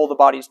doesn't pull the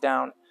bodies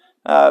down,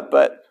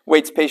 but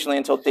waits patiently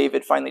until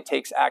David finally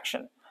takes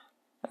action.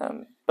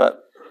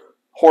 But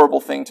horrible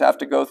thing to have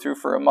to go through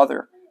for a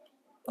mother.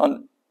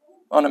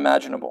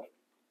 Unimaginable.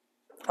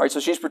 All right,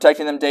 so she's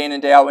protecting them day in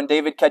and day out. When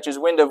David catches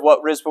wind of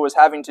what Rizpah was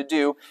having to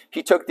do,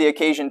 he took the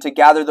occasion to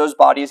gather those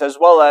bodies, as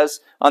well as,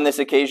 on this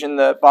occasion,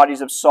 the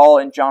bodies of Saul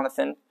and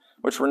Jonathan,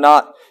 which were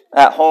not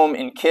at home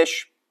in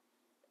Kish,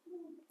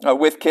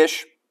 with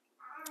Kish,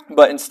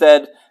 but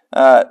instead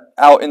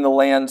out in the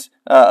land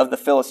of the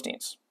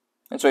Philistines.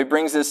 And so he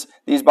brings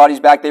these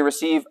bodies back. They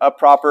receive a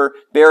proper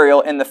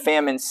burial, and the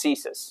famine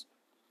ceases.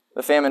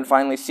 The famine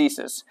finally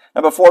ceases.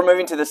 Now, before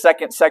moving to the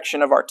second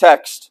section of our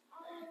text,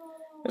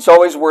 it's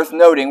always worth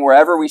noting,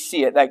 wherever we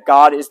see it, that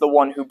God is the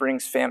one who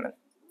brings famine.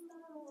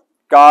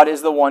 God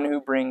is the one who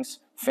brings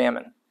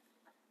famine.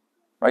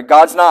 Right?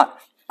 God's not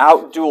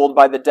outdueled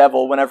by the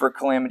devil whenever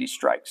calamity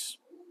strikes.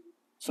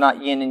 It's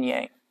not yin and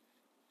yang.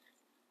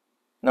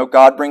 No,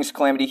 God brings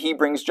calamity, he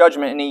brings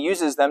judgment, and he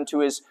uses them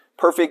to his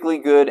perfectly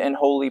good and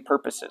holy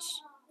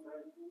purposes.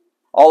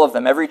 All of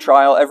them, every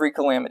trial, every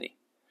calamity.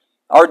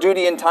 Our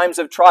duty in times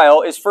of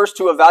trial is first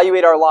to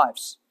evaluate our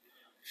lives.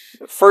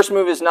 The first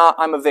move is not,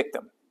 I'm a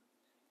victim.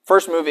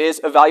 First move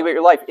is evaluate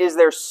your life. Is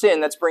there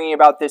sin that's bringing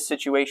about this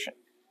situation?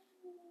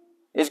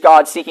 Is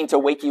God seeking to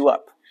wake you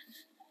up?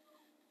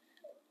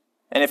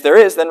 And if there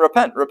is, then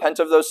repent. Repent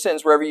of those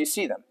sins wherever you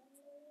see them.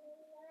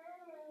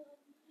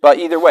 But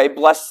either way,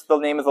 bless the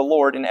name of the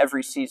Lord in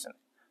every season.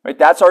 Right?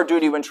 That's our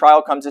duty when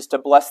trial comes, is to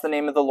bless the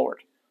name of the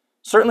Lord.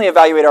 Certainly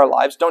evaluate our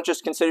lives. Don't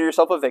just consider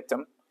yourself a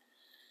victim.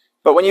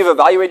 But when you've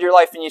evaluated your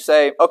life and you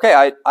say, okay,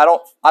 I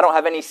don't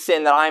have any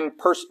sin that I'm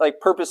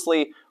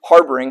purposely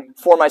harboring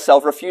for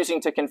myself, refusing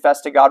to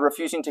confess to God,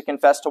 refusing to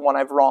confess to one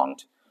I've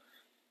wronged.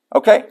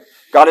 Okay,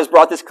 God has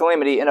brought this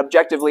calamity, and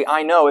objectively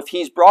I know if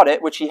he's brought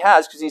it, which he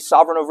has because he's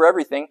sovereign over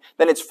everything,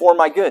 then it's for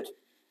my good.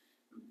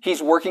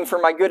 He's working for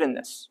my good in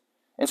this.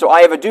 And so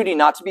I have a duty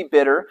not to be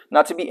bitter,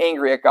 not to be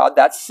angry at God,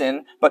 that's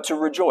sin, but to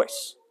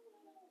rejoice.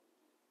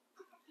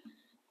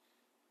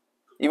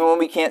 Even when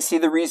we can't see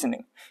the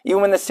reasoning.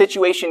 Even when the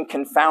situation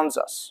confounds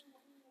us.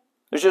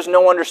 There's just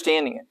no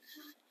understanding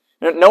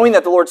it. Knowing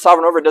that the Lord's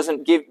sovereign over it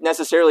doesn't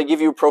necessarily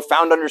give you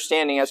profound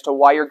understanding as to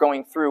why you're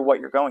going through what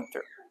you're going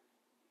through.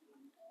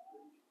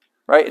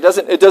 Right?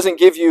 It doesn't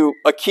give you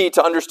a key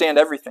to understand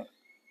everything.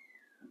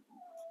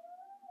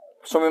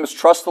 So we must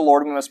trust the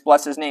Lord, we must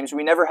bless his name. So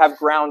we never have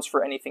grounds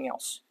for anything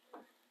else.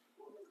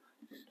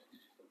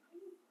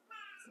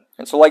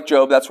 And so like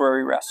Job, that's where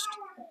we rest.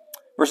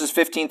 Verses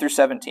 15 through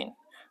 17.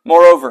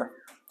 Moreover,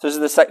 so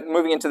this is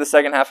moving into the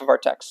second half of our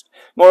text.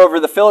 Moreover,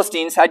 the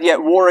Philistines had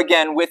yet war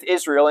again with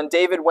Israel, and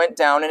David went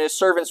down and his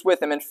servants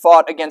with him and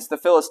fought against the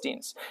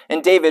Philistines.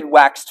 And David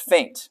waxed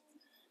faint.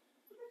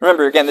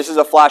 Remember, again, this is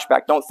a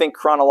flashback. Don't think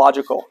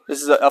chronological.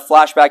 This is a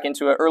flashback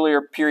into an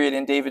earlier period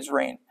in David's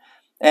reign.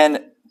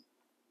 And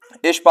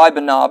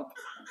Ishbi-Benob,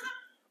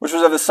 which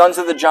was of the sons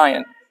of the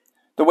giant,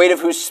 the weight of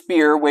whose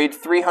spear weighed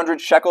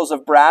 300 shekels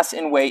of brass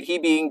in weight, he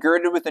being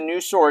girded with a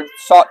new sword,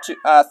 thought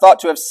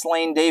to have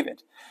slain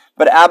David.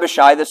 But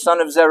Abishai, the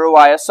son of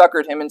Zeruiah,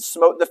 succored him and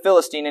smote the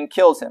Philistine and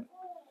killed him.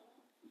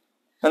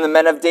 And the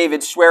men of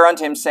David swear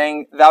unto him,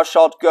 saying, Thou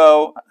shalt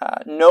go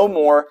no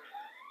more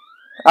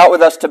out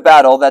with us to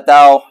battle, that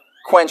thou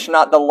quench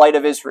not the light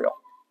of Israel.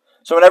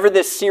 So whenever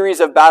this series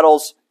of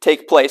battles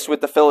take place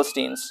with the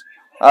Philistines,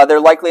 they're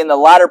likely in the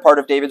latter part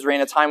of David's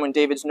reign, a time when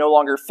David's no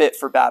longer fit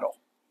for battle,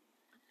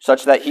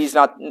 such that he's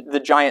not the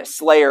giant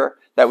slayer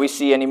that we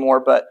see anymore,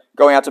 but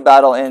going out to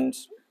battle and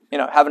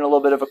having a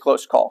little bit of a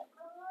close call.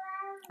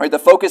 Right, the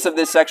focus of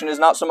this section is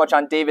not so much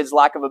on David's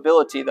lack of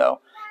ability,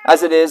 though,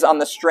 as it is on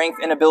the strength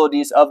and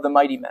abilities of the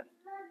mighty men.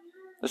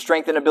 The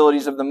strength and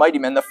abilities of the mighty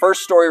men. The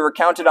first story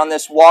recounted on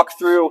this walk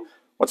through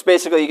what's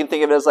basically, you can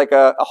think of it as like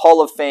a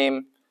hall of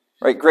fame,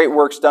 right? Great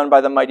works done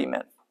by the mighty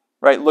men,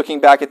 right? Looking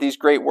back at these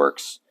great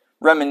works,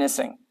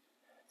 reminiscing.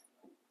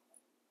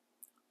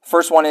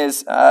 First one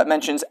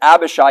mentions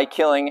Abishai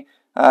killing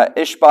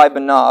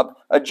Ishbi-Benob,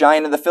 a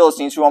giant of the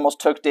Philistines who almost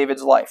took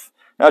David's life.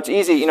 Now it's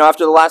easy,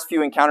 after the last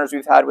few encounters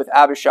we've had with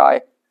Abishai,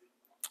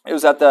 it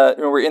was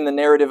we're in the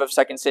narrative of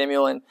 2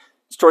 Samuel, and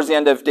it's towards the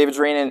end of David's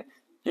reign, and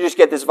you just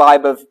get this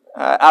vibe of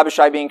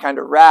Abishai being kind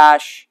of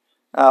rash.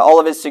 All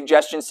of his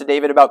suggestions to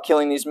David about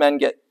killing these men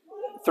get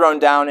thrown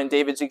down, and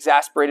David's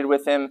exasperated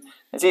with him.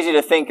 It's easy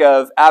to think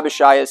of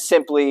Abishai as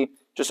simply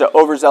just an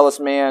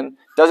overzealous man,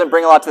 doesn't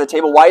bring a lot to the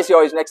table. Why is he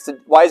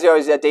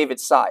always at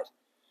David's side?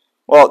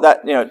 Well,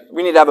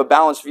 we need to have a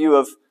balanced view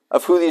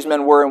of who these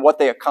men were and what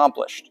they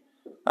accomplished.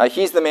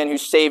 He's the man who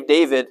saved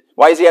David.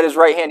 Why is he at his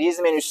right hand? He's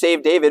the man who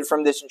saved David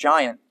from this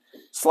giant,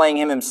 slaying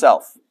him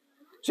himself.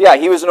 So yeah,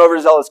 he was an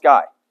overzealous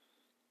guy.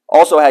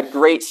 Also had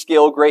great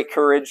skill, great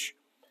courage,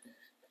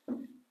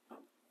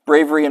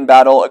 bravery in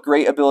battle, a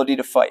great ability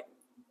to fight.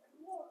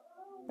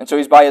 And so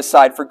he's by his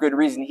side for good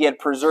reason. He had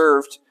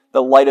preserved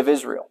the light of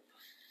Israel.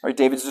 Right,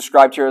 David's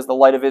described here as the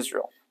light of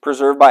Israel,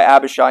 preserved by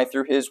Abishai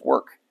through his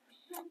work.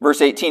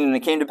 Verse 18, and it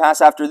came to pass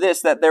after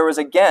this that there was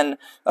again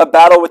a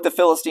battle with the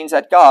Philistines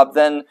at Gob.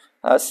 Then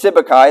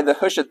Sibbecai, the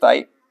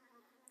Hushathite,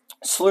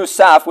 slew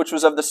Saph, which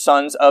was of the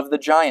sons of the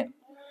giant.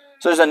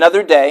 So there's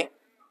another day,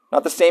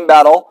 not the same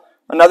battle,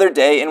 another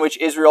day in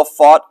which Israel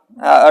found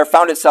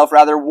itself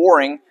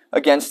warring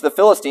against the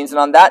Philistines. And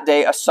on that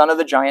day, a son of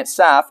the giant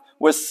Saph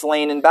was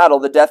slain in battle.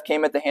 The death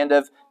came at the hand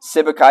of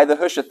Sibbecai the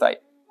Hushathite.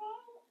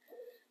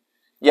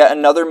 Yet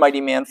another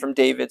mighty man from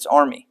David's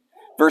army.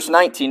 Verse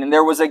 19, and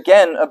there was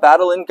again a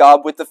battle in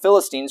Gob with the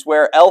Philistines,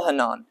 where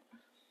Elhanan,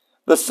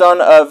 the son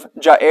of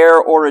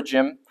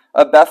Jair-Oregim,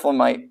 a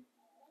Bethlehemite,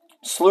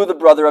 slew the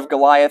brother of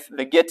Goliath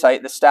the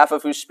Gittite, the staff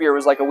of whose spear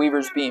was like a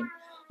weaver's beam.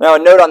 Now a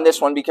note on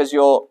this one, because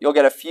you'll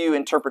get a few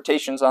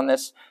interpretations on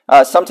this.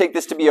 Some take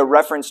this to be a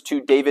reference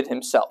to David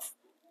himself.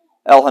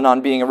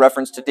 Elhanan being a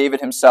reference to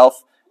David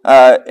himself.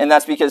 And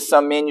that's because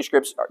some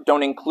manuscripts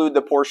don't include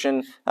the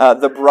portion,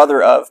 the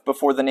brother of,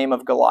 before the name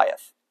of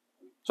Goliath.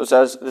 So it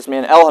says, this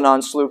man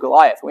Elhanan slew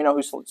Goliath. We know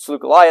who slew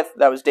Goliath.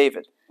 That was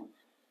David.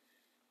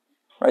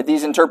 Right?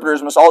 These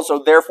interpreters must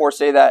also therefore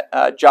say that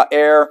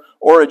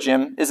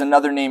Jair-Oregim is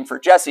another name for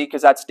Jesse,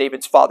 because that's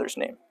David's father's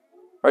name.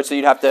 Right? So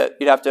you'd have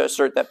to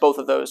assert that both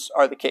of those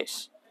are the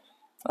case.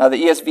 The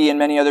ESV and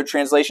many other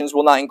translations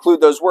will not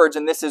include those words,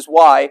 and this is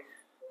why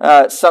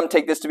some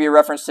take this to be a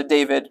reference to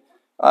David,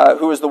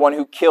 who was the one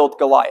who killed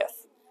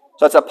Goliath.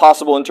 So that's a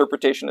possible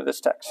interpretation of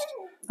this text.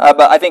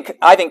 But I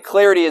think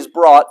clarity is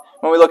brought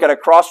when we look at a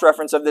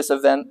cross-reference of this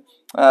event,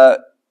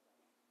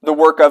 the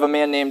work of a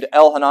man named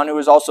Elhanan, who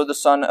was also the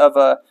son of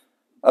a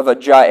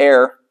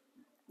Jair.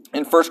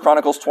 In 1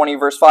 Chronicles 20,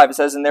 verse 5, it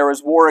says, and there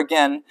was war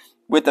again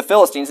with the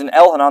Philistines, and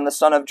Elhanan, the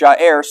son of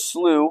Jair,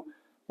 slew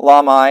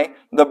Lamai,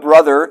 the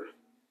brother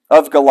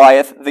of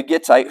Goliath the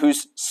Gittite,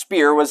 whose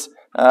spear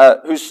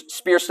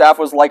staff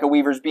was like a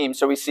weaver's beam.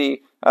 So we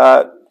see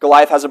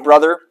Goliath has a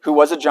brother who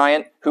was a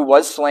giant, who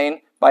was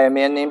slain by a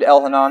man named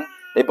Elhanan.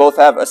 They both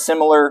have a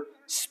similar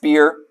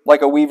spear,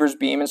 like a weaver's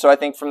beam. And so I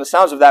think from the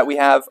sounds of that, we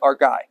have our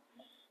guy.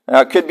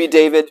 It could be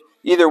David.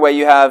 Either way,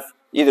 you have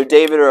either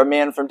David or a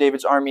man from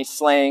David's army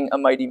slaying a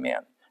mighty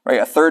man. Right?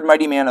 A third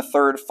mighty man, a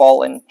third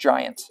fallen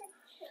giant.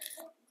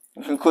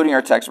 Concluding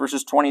our text,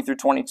 verses 20 through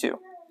 22.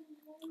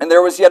 And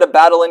there was yet a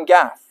battle in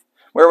Gath,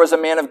 where was a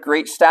man of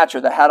great stature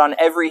that had on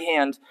every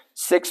hand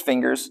 6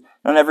 fingers,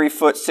 and on every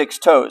foot 6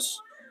 toes.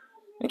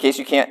 In case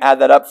you can't add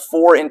that up,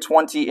 24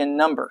 in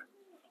number.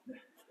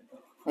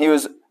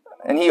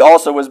 He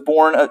also was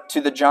born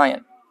to the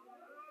giant.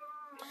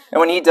 And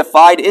when he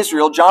defied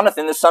Israel,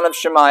 Jonathan, the son of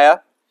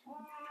Shemaiah,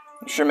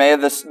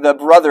 the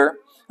brother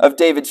of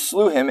David,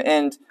 slew him.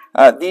 And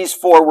these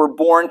 4 were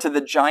born to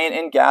the giant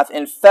in Gath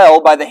and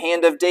fell by the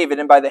hand of David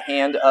and by the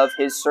hand of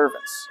his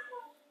servants.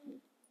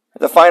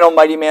 The final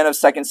mighty man of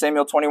 2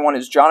 Samuel 21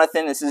 is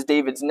Jonathan. This is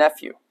David's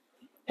nephew.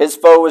 His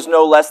foe was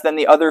no less than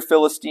the other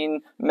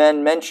Philistine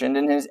men mentioned,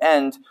 and his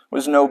end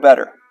was no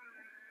better.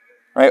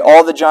 Right?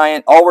 All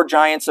were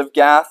giants of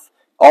Gath.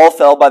 All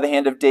fell by the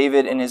hand of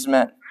David and his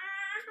men.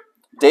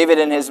 David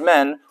and his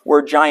men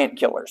were giant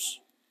killers.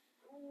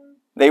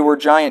 They were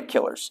giant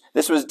killers.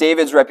 This was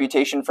David's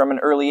reputation from an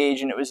early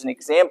age, and it was an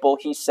example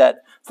he set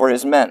for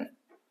his men.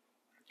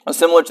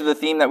 Similar to the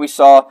theme that we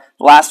saw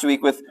last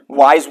week with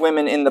wise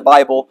women in the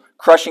Bible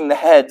crushing the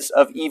heads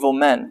of evil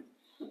men,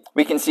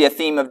 we can see a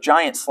theme of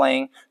giant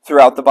slaying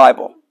throughout the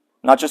Bible.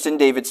 Not just in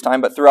David's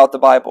time, but throughout the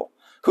Bible.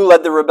 Who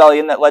led the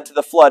rebellion that led to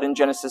the flood in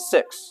Genesis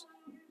 6?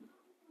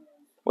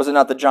 Was it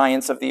not the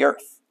giants of the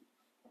earth?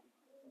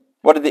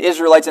 What did the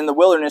Israelites in the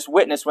wilderness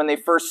witness when they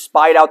first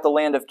spied out the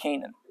land of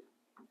Canaan?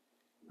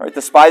 Right,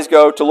 the spies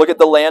go to look at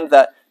the land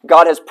that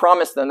God has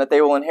promised them that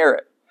they will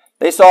inherit.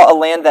 They saw a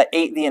land that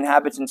ate the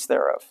inhabitants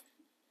thereof.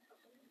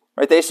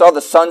 Right? They saw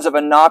the sons of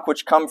Anak,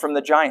 which come from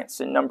the giants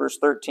in Numbers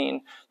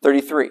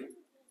 13:33.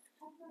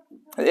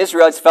 The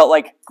Israelites felt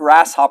like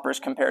grasshoppers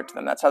compared to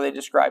them. That's how they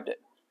described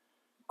it.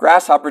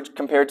 Grasshoppers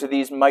compared to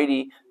these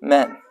mighty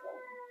men.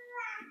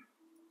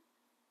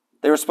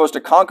 They were supposed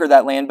to conquer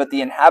that land, but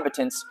the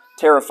inhabitants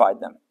terrified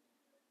them.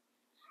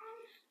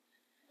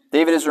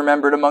 David is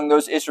remembered among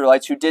those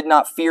Israelites who did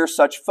not fear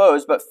such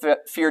foes, but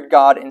feared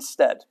God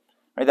instead.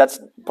 Right? That's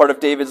part of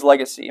David's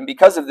legacy. And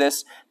because of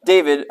this,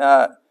 David,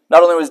 not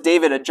only was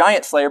David a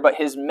giant slayer, but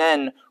his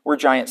men were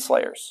giant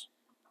slayers.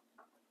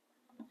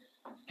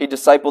 He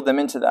discipled them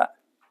into that.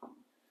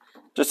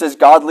 Just as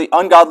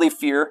ungodly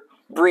fear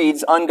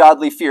breeds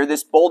ungodly fear,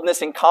 this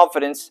boldness and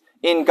confidence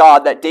in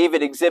God that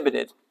David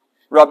exhibited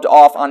rubbed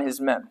off on his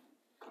men.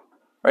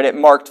 Right? It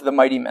marked the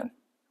mighty men.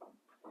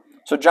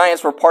 So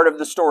giants were part of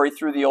the story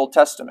through the Old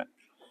Testament.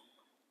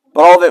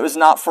 But all of it was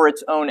not for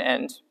its own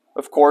end.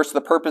 Of course,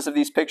 the purpose of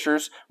these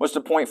pictures was to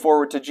point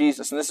forward to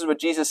Jesus. And this is what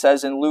Jesus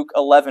says in Luke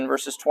 11,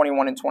 verses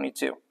 21 and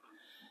 22. It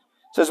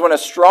says, "When a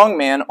strong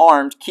man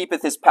armed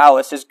keepeth his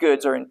palace, his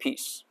goods are in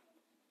peace.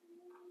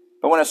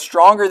 But when a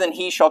stronger than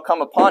he shall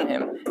come upon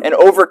him, and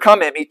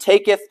overcome him, he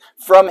taketh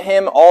from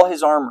him all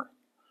his armor,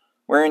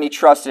 wherein he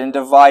trusted, and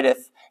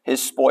divideth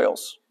his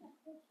spoils."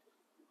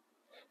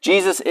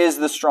 Jesus is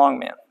the strong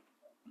man,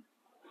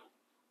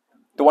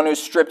 the one who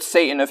stripped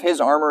Satan of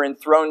his armor and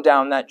thrown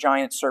down that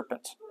giant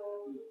serpent.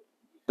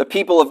 The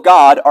people of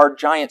God are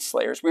giant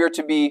slayers. We are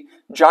to be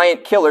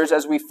giant killers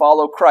as we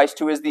follow Christ,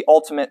 who is the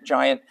ultimate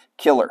giant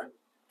killer.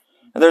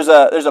 And there's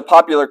a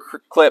popular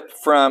clip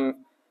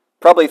from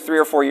probably 3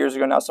 or 4 years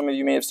ago now. Some of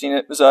you may have seen it.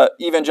 It was an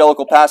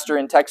evangelical pastor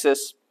in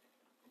Texas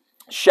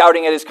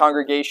shouting at his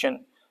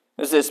congregation.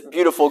 There's this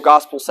beautiful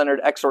gospel-centered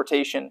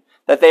exhortation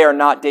that they are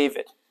not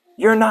David.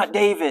 You're not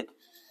David.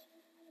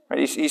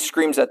 Right? He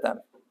screams at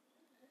them.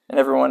 And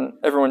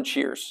everyone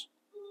cheers.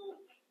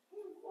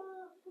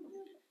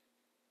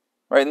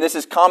 Right? And this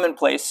is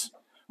commonplace,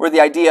 where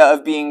the idea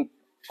of being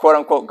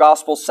quote-unquote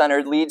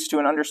gospel-centered leads to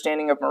an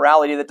understanding of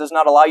morality that does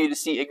not allow you to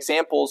see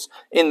examples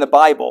in the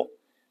Bible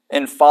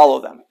and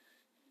follow them.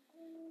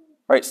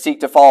 Right? Seek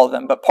to follow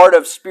them. But part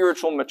of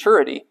spiritual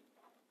maturity,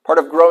 part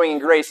of growing in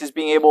grace, is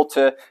being able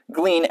to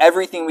glean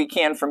everything we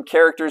can from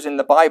characters in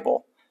the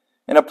Bible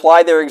and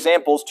apply their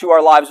examples to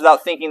our lives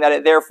without thinking that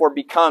it therefore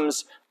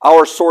becomes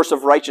our source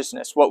of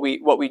righteousness, what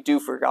we do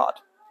for God.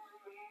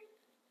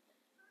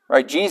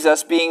 Right?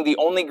 Jesus, being the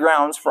only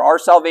grounds for our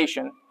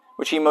salvation,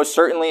 which he most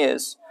certainly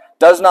is,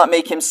 does not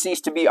make him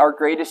cease to be our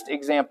greatest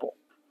example.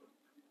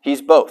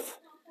 He's both.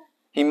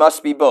 He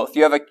must be both.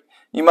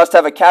 You must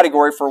have a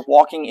category for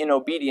walking in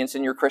obedience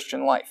in your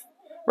Christian life.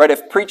 Right?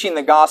 If preaching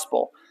the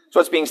gospel, so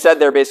what's being said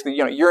there basically,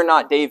 you're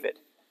not David,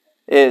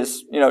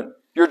 is,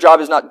 your job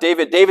is not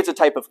David. David's a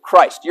type of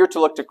Christ. You're to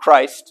look to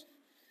Christ.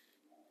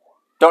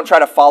 Don't try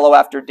to follow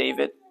after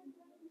David.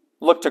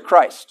 Look to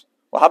Christ.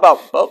 Well, how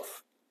about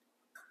both?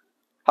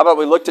 How about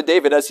we look to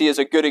David as he is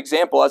a good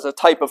example, as a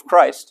type of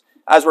Christ,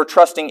 as we're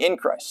trusting in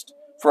Christ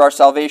for our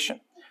salvation.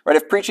 Right?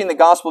 If preaching the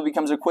gospel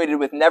becomes equated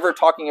with never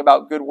talking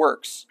about good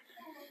works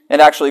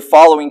and actually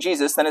following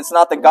Jesus, then it's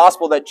not the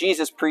gospel that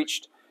Jesus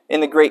preached in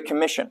the Great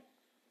Commission.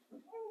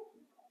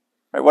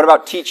 Right? What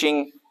about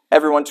teaching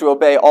everyone to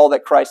obey all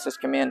that Christ has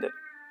commanded?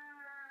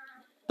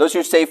 Those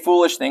who say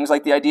foolish things,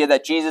 like the idea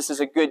that Jesus is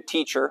a good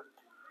teacher,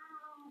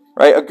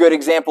 right, a good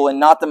example and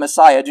not the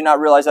Messiah, do not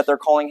realize that they're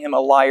calling him a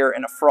liar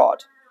and a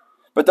fraud.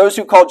 But those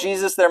who call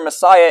Jesus their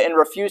Messiah and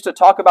refuse to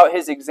talk about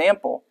his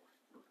example,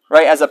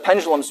 right, as a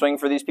pendulum swing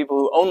for these people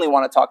who only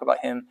want to talk about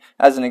him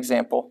as an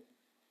example,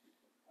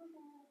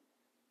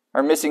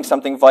 are missing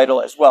something vital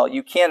as well.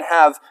 You can't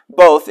have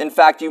both. In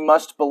fact, you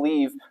must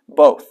believe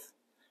both.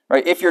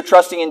 Right? If you're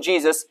trusting in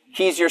Jesus,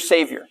 he's your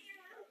Savior.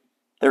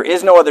 There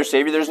is no other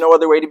Savior. There's no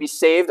other way to be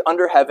saved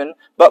under heaven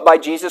but by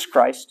Jesus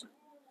Christ.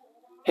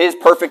 His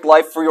perfect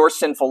life for your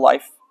sinful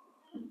life.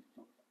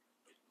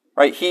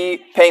 Right?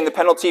 He paying the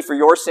penalty for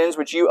your sins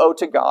which you owe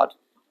to God.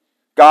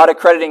 God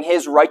accrediting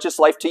his righteous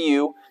life to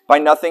you by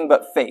nothing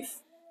but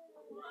faith.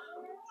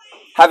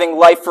 Having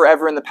life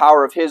forever in the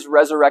power of his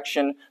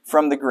resurrection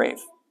from the grave.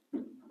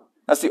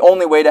 That's the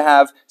only way to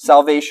have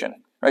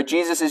salvation. Right?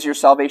 Jesus is your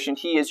salvation.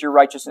 He is your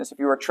righteousness if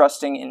you are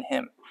trusting in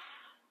him.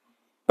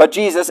 But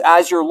Jesus,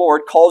 as your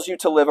Lord, calls you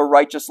to live a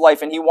righteous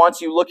life, and he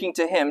wants you looking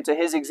to him, to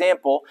his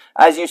example,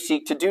 as you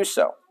seek to do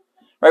so.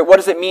 Right? What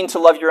does it mean to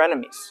love your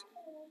enemies?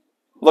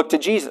 Look to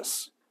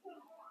Jesus.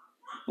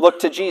 Look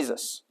to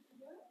Jesus.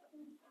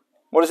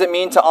 What does it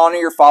mean to honor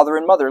your father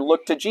and mother?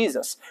 Look to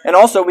Jesus. And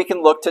also we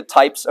can look to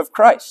types of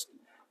Christ,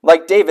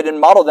 like David, and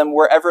model them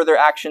wherever their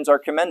actions are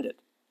commended.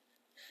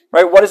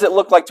 Right? What does it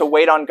look like to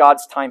wait on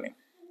God's timing?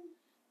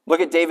 Look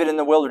at David in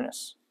the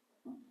wilderness.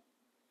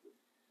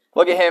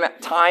 Look at him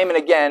time and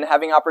again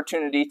having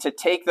opportunity to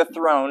take the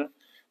throne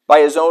by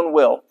his own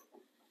will,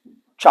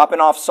 chopping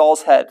off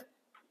Saul's head,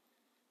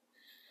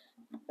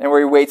 and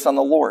where he waits on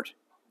the Lord.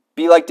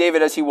 Be like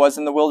David as he was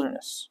in the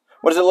wilderness.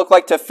 What does it look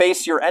like to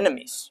face your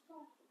enemies?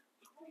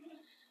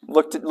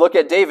 Look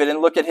at David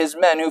and look at his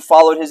men who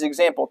followed his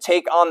example.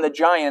 Take on the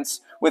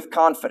giants with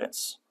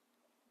confidence.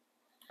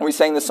 We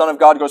sang the Son of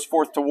God goes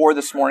forth to war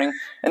this morning,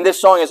 and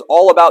this song is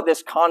all about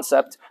this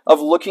concept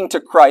of looking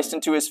to Christ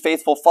and to his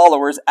faithful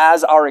followers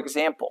as our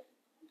example.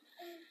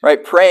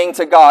 Right? Praying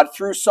to God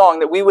through song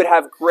that we would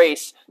have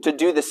grace to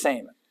do the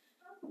same,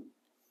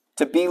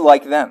 to be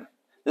like them.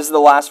 This is the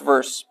last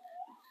verse.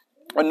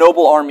 A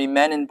noble army,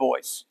 men and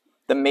boys,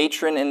 the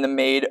matron and the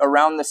maid,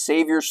 around the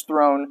Savior's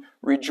throne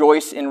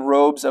rejoice in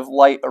robes of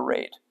light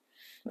arrayed.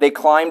 They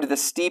climbed the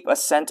steep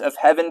ascent of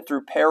heaven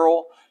through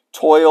peril,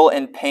 toil,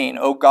 and pain.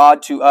 O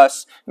God, to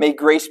us may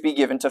grace be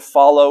given to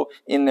follow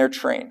in their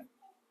train.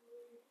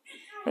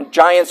 And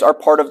giants are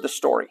part of the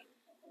story.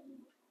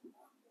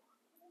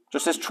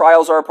 Just as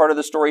trials are a part of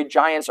the story,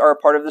 giants are a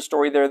part of the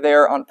story. They're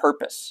there on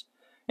purpose.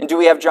 And do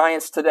we have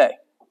giants today?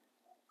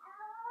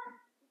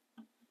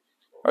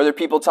 Are there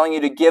people telling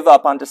you to give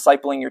up on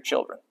discipling your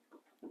children?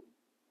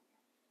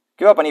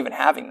 Give up on even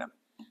having them?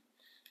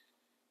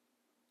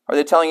 Are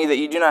they telling you that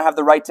you do not have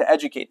the right to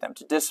educate them,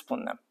 to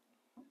discipline them?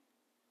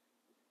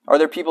 Are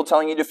there people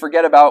telling you to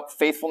forget about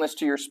faithfulness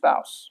to your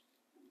spouse?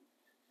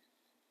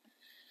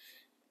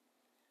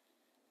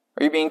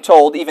 Are you being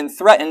told, even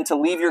threatened, to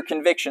leave your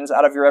convictions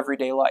out of your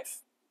everyday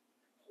life?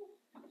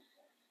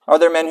 Are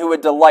there men who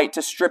would delight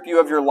to strip you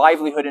of your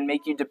livelihood and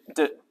make you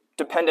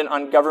dependent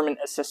on government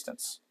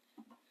assistance?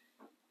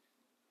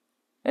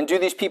 And do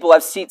these people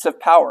have seats of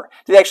power?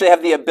 Do they actually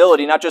have the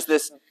ability, not just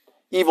this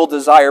evil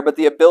desire, but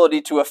the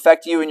ability to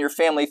affect you and your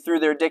family through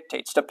their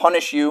dictates, to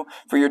punish you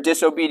for your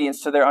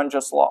disobedience to their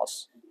unjust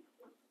laws?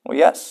 Well,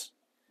 yes.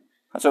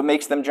 That's what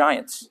makes them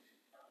giants.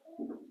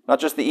 Not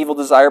just the evil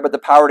desire, but the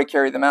power to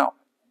carry them out.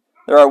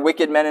 There are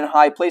wicked men in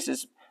high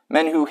places,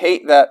 men who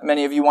hate that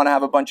many of you want to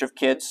have a bunch of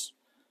kids,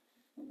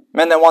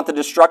 men that want the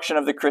destruction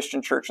of the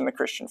Christian church and the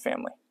Christian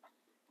family.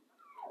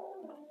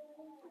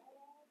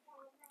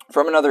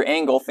 From another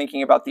angle,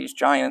 thinking about these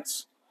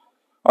giants,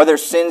 are there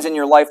sins in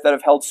your life that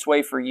have held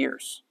sway for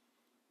years?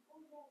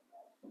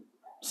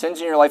 Sins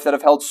in your life that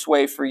have held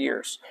sway for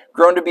years,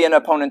 grown to be an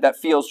opponent that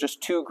feels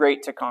just too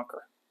great to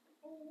conquer.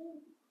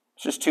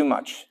 It's just too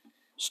much.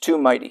 It's too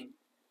mighty.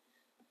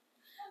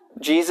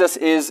 Jesus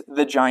is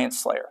the giant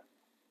slayer,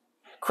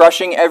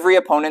 crushing every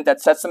opponent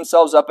that sets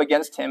themselves up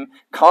against him,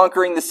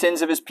 conquering the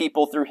sins of his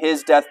people through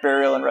his death,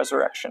 burial, and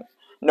resurrection.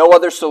 No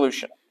other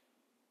solution.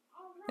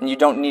 And you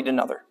don't need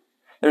another.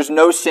 There's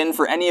no sin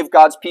for any of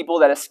God's people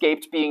that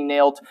escaped being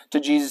nailed to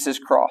Jesus'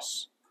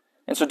 cross.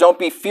 And so don't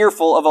be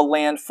fearful of a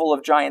land full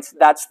of giants.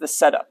 That's the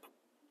setup.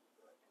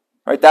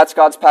 Right? That's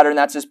God's pattern.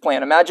 That's his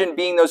plan. Imagine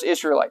being those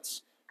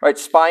Israelites, right?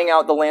 Spying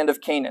out the land of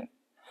Canaan.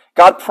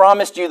 God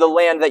promised you the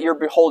land that you're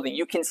beholding.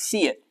 You can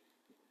see it.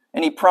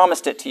 And he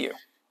promised it to you.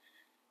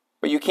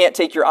 But you can't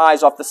take your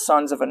eyes off the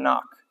sons of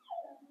Anak.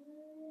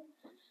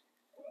 I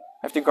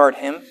have to guard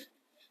him.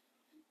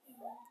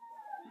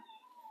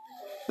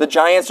 The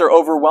giants are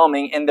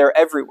overwhelming and they're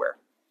everywhere.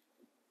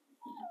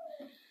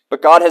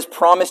 But God has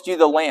promised you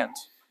the land.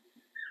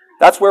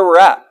 That's where we're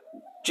at.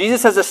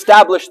 Jesus has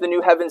established the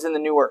new heavens and the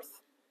new earth.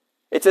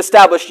 It's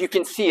established. You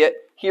can see it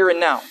here and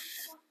now.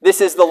 This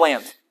is the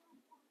land.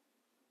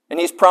 And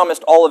he's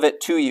promised all of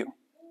it to you.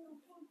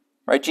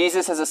 Right?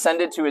 Jesus has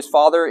ascended to his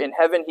Father in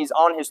heaven. He's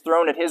on his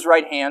throne at his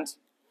right hand.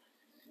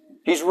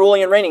 He's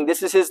ruling and reigning.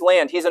 This is his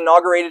land. He's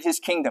inaugurated his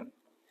kingdom.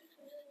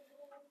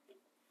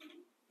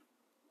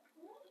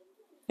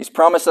 He's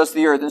promised us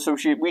the earth, and so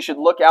we should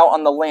look out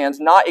on the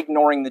land, not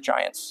ignoring the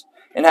giants,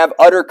 and have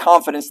utter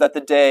confidence that the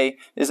day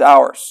is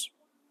ours.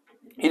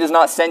 He does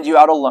not send you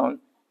out alone,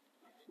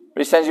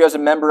 but he sends you as a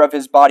member of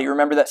his body.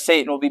 Remember that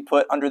Satan will be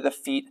put under the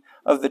feet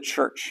of the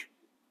church.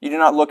 You do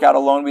not look out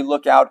alone. We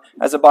look out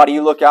as a body.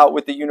 You look out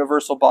with the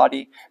universal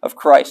body of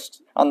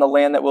Christ on the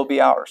land that will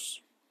be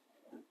ours,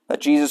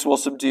 that Jesus will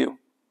subdue.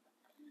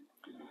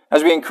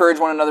 As we encourage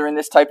one another in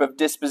this type of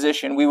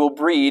disposition, we will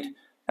breed,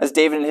 as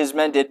David and his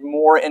men did,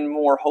 more and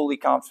more holy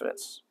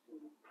confidence.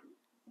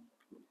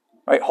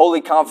 Right?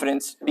 Holy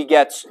confidence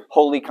begets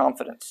holy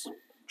confidence.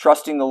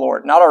 Trusting the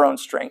Lord, not our own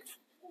strength.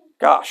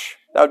 Gosh,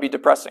 that would be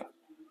depressing.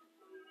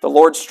 The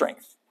Lord's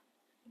strength.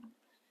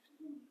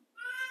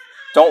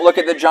 Don't look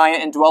at the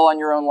giant and dwell on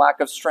your own lack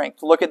of strength.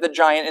 Look at the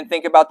giant and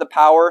think about the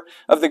power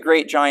of the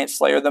great giant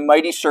slayer, the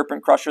mighty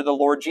serpent crusher, the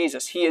Lord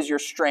Jesus. He is your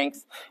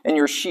strength and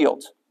your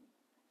shield.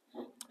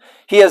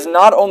 He has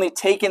not only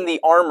taken the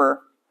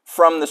armor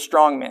from the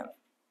strong man,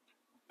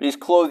 but he's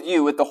clothed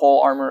you with the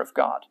whole armor of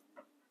God.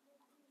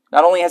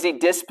 Not only has he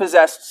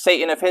dispossessed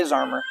Satan of his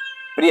armor,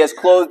 but he has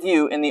clothed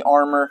you in the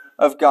armor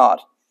of God.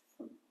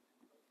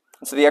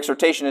 And so the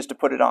exhortation is to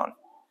put it on.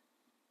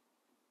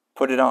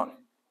 Put it on.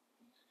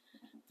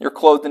 You're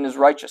clothed in his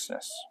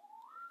righteousness,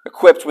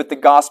 equipped with the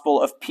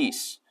gospel of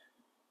peace,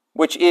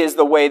 which is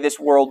the way this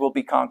world will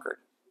be conquered,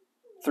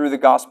 through the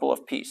gospel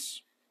of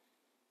peace.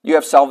 You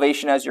have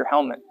salvation as your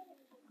helmet.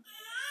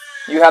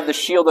 You have the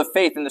shield of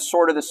faith and the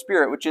sword of the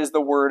Spirit, which is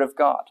the word of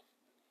God.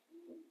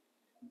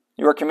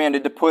 You are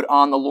commanded to put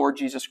on the Lord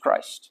Jesus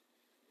Christ.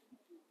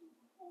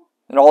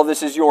 And all of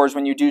this is yours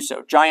when you do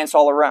so. Giants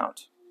all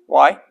around.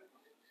 Why?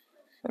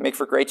 that make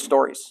for great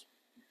stories.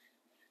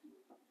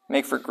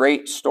 Make for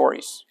great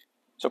stories.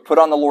 So put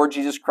on the Lord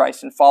Jesus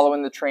Christ and follow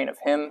in the train of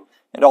him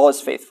and all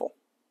his faithful.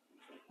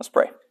 Let's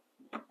pray.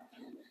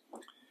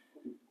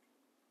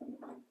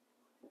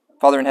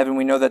 Father in heaven,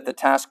 we know that the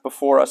task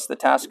before us, the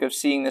task of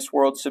seeing this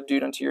world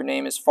subdued unto your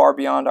name, is far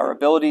beyond our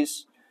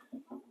abilities.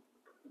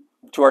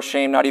 To our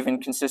shame, not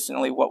even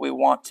consistently what we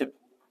want to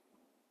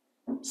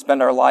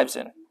spend our lives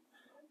in.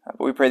 But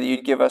we pray that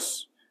you'd give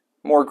us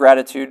more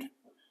gratitude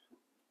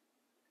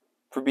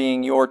for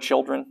being your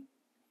children,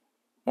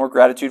 more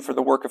gratitude for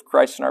the work of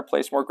Christ in our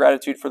place, more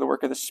gratitude for the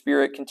work of the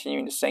Spirit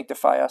continuing to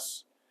sanctify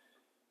us,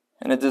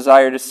 and a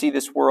desire to see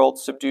this world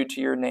subdued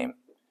to your name,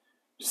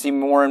 to see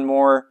more and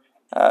more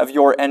of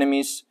your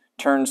enemies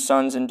turned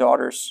sons and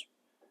daughters.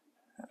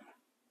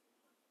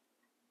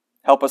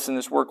 Help us in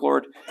this work,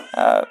 Lord.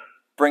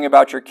 Bring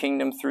about your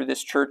kingdom through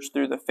this church,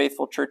 through the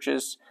faithful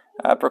churches,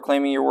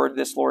 proclaiming your word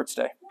this Lord's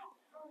Day.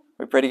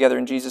 We pray together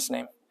in Jesus'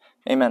 name.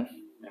 Amen.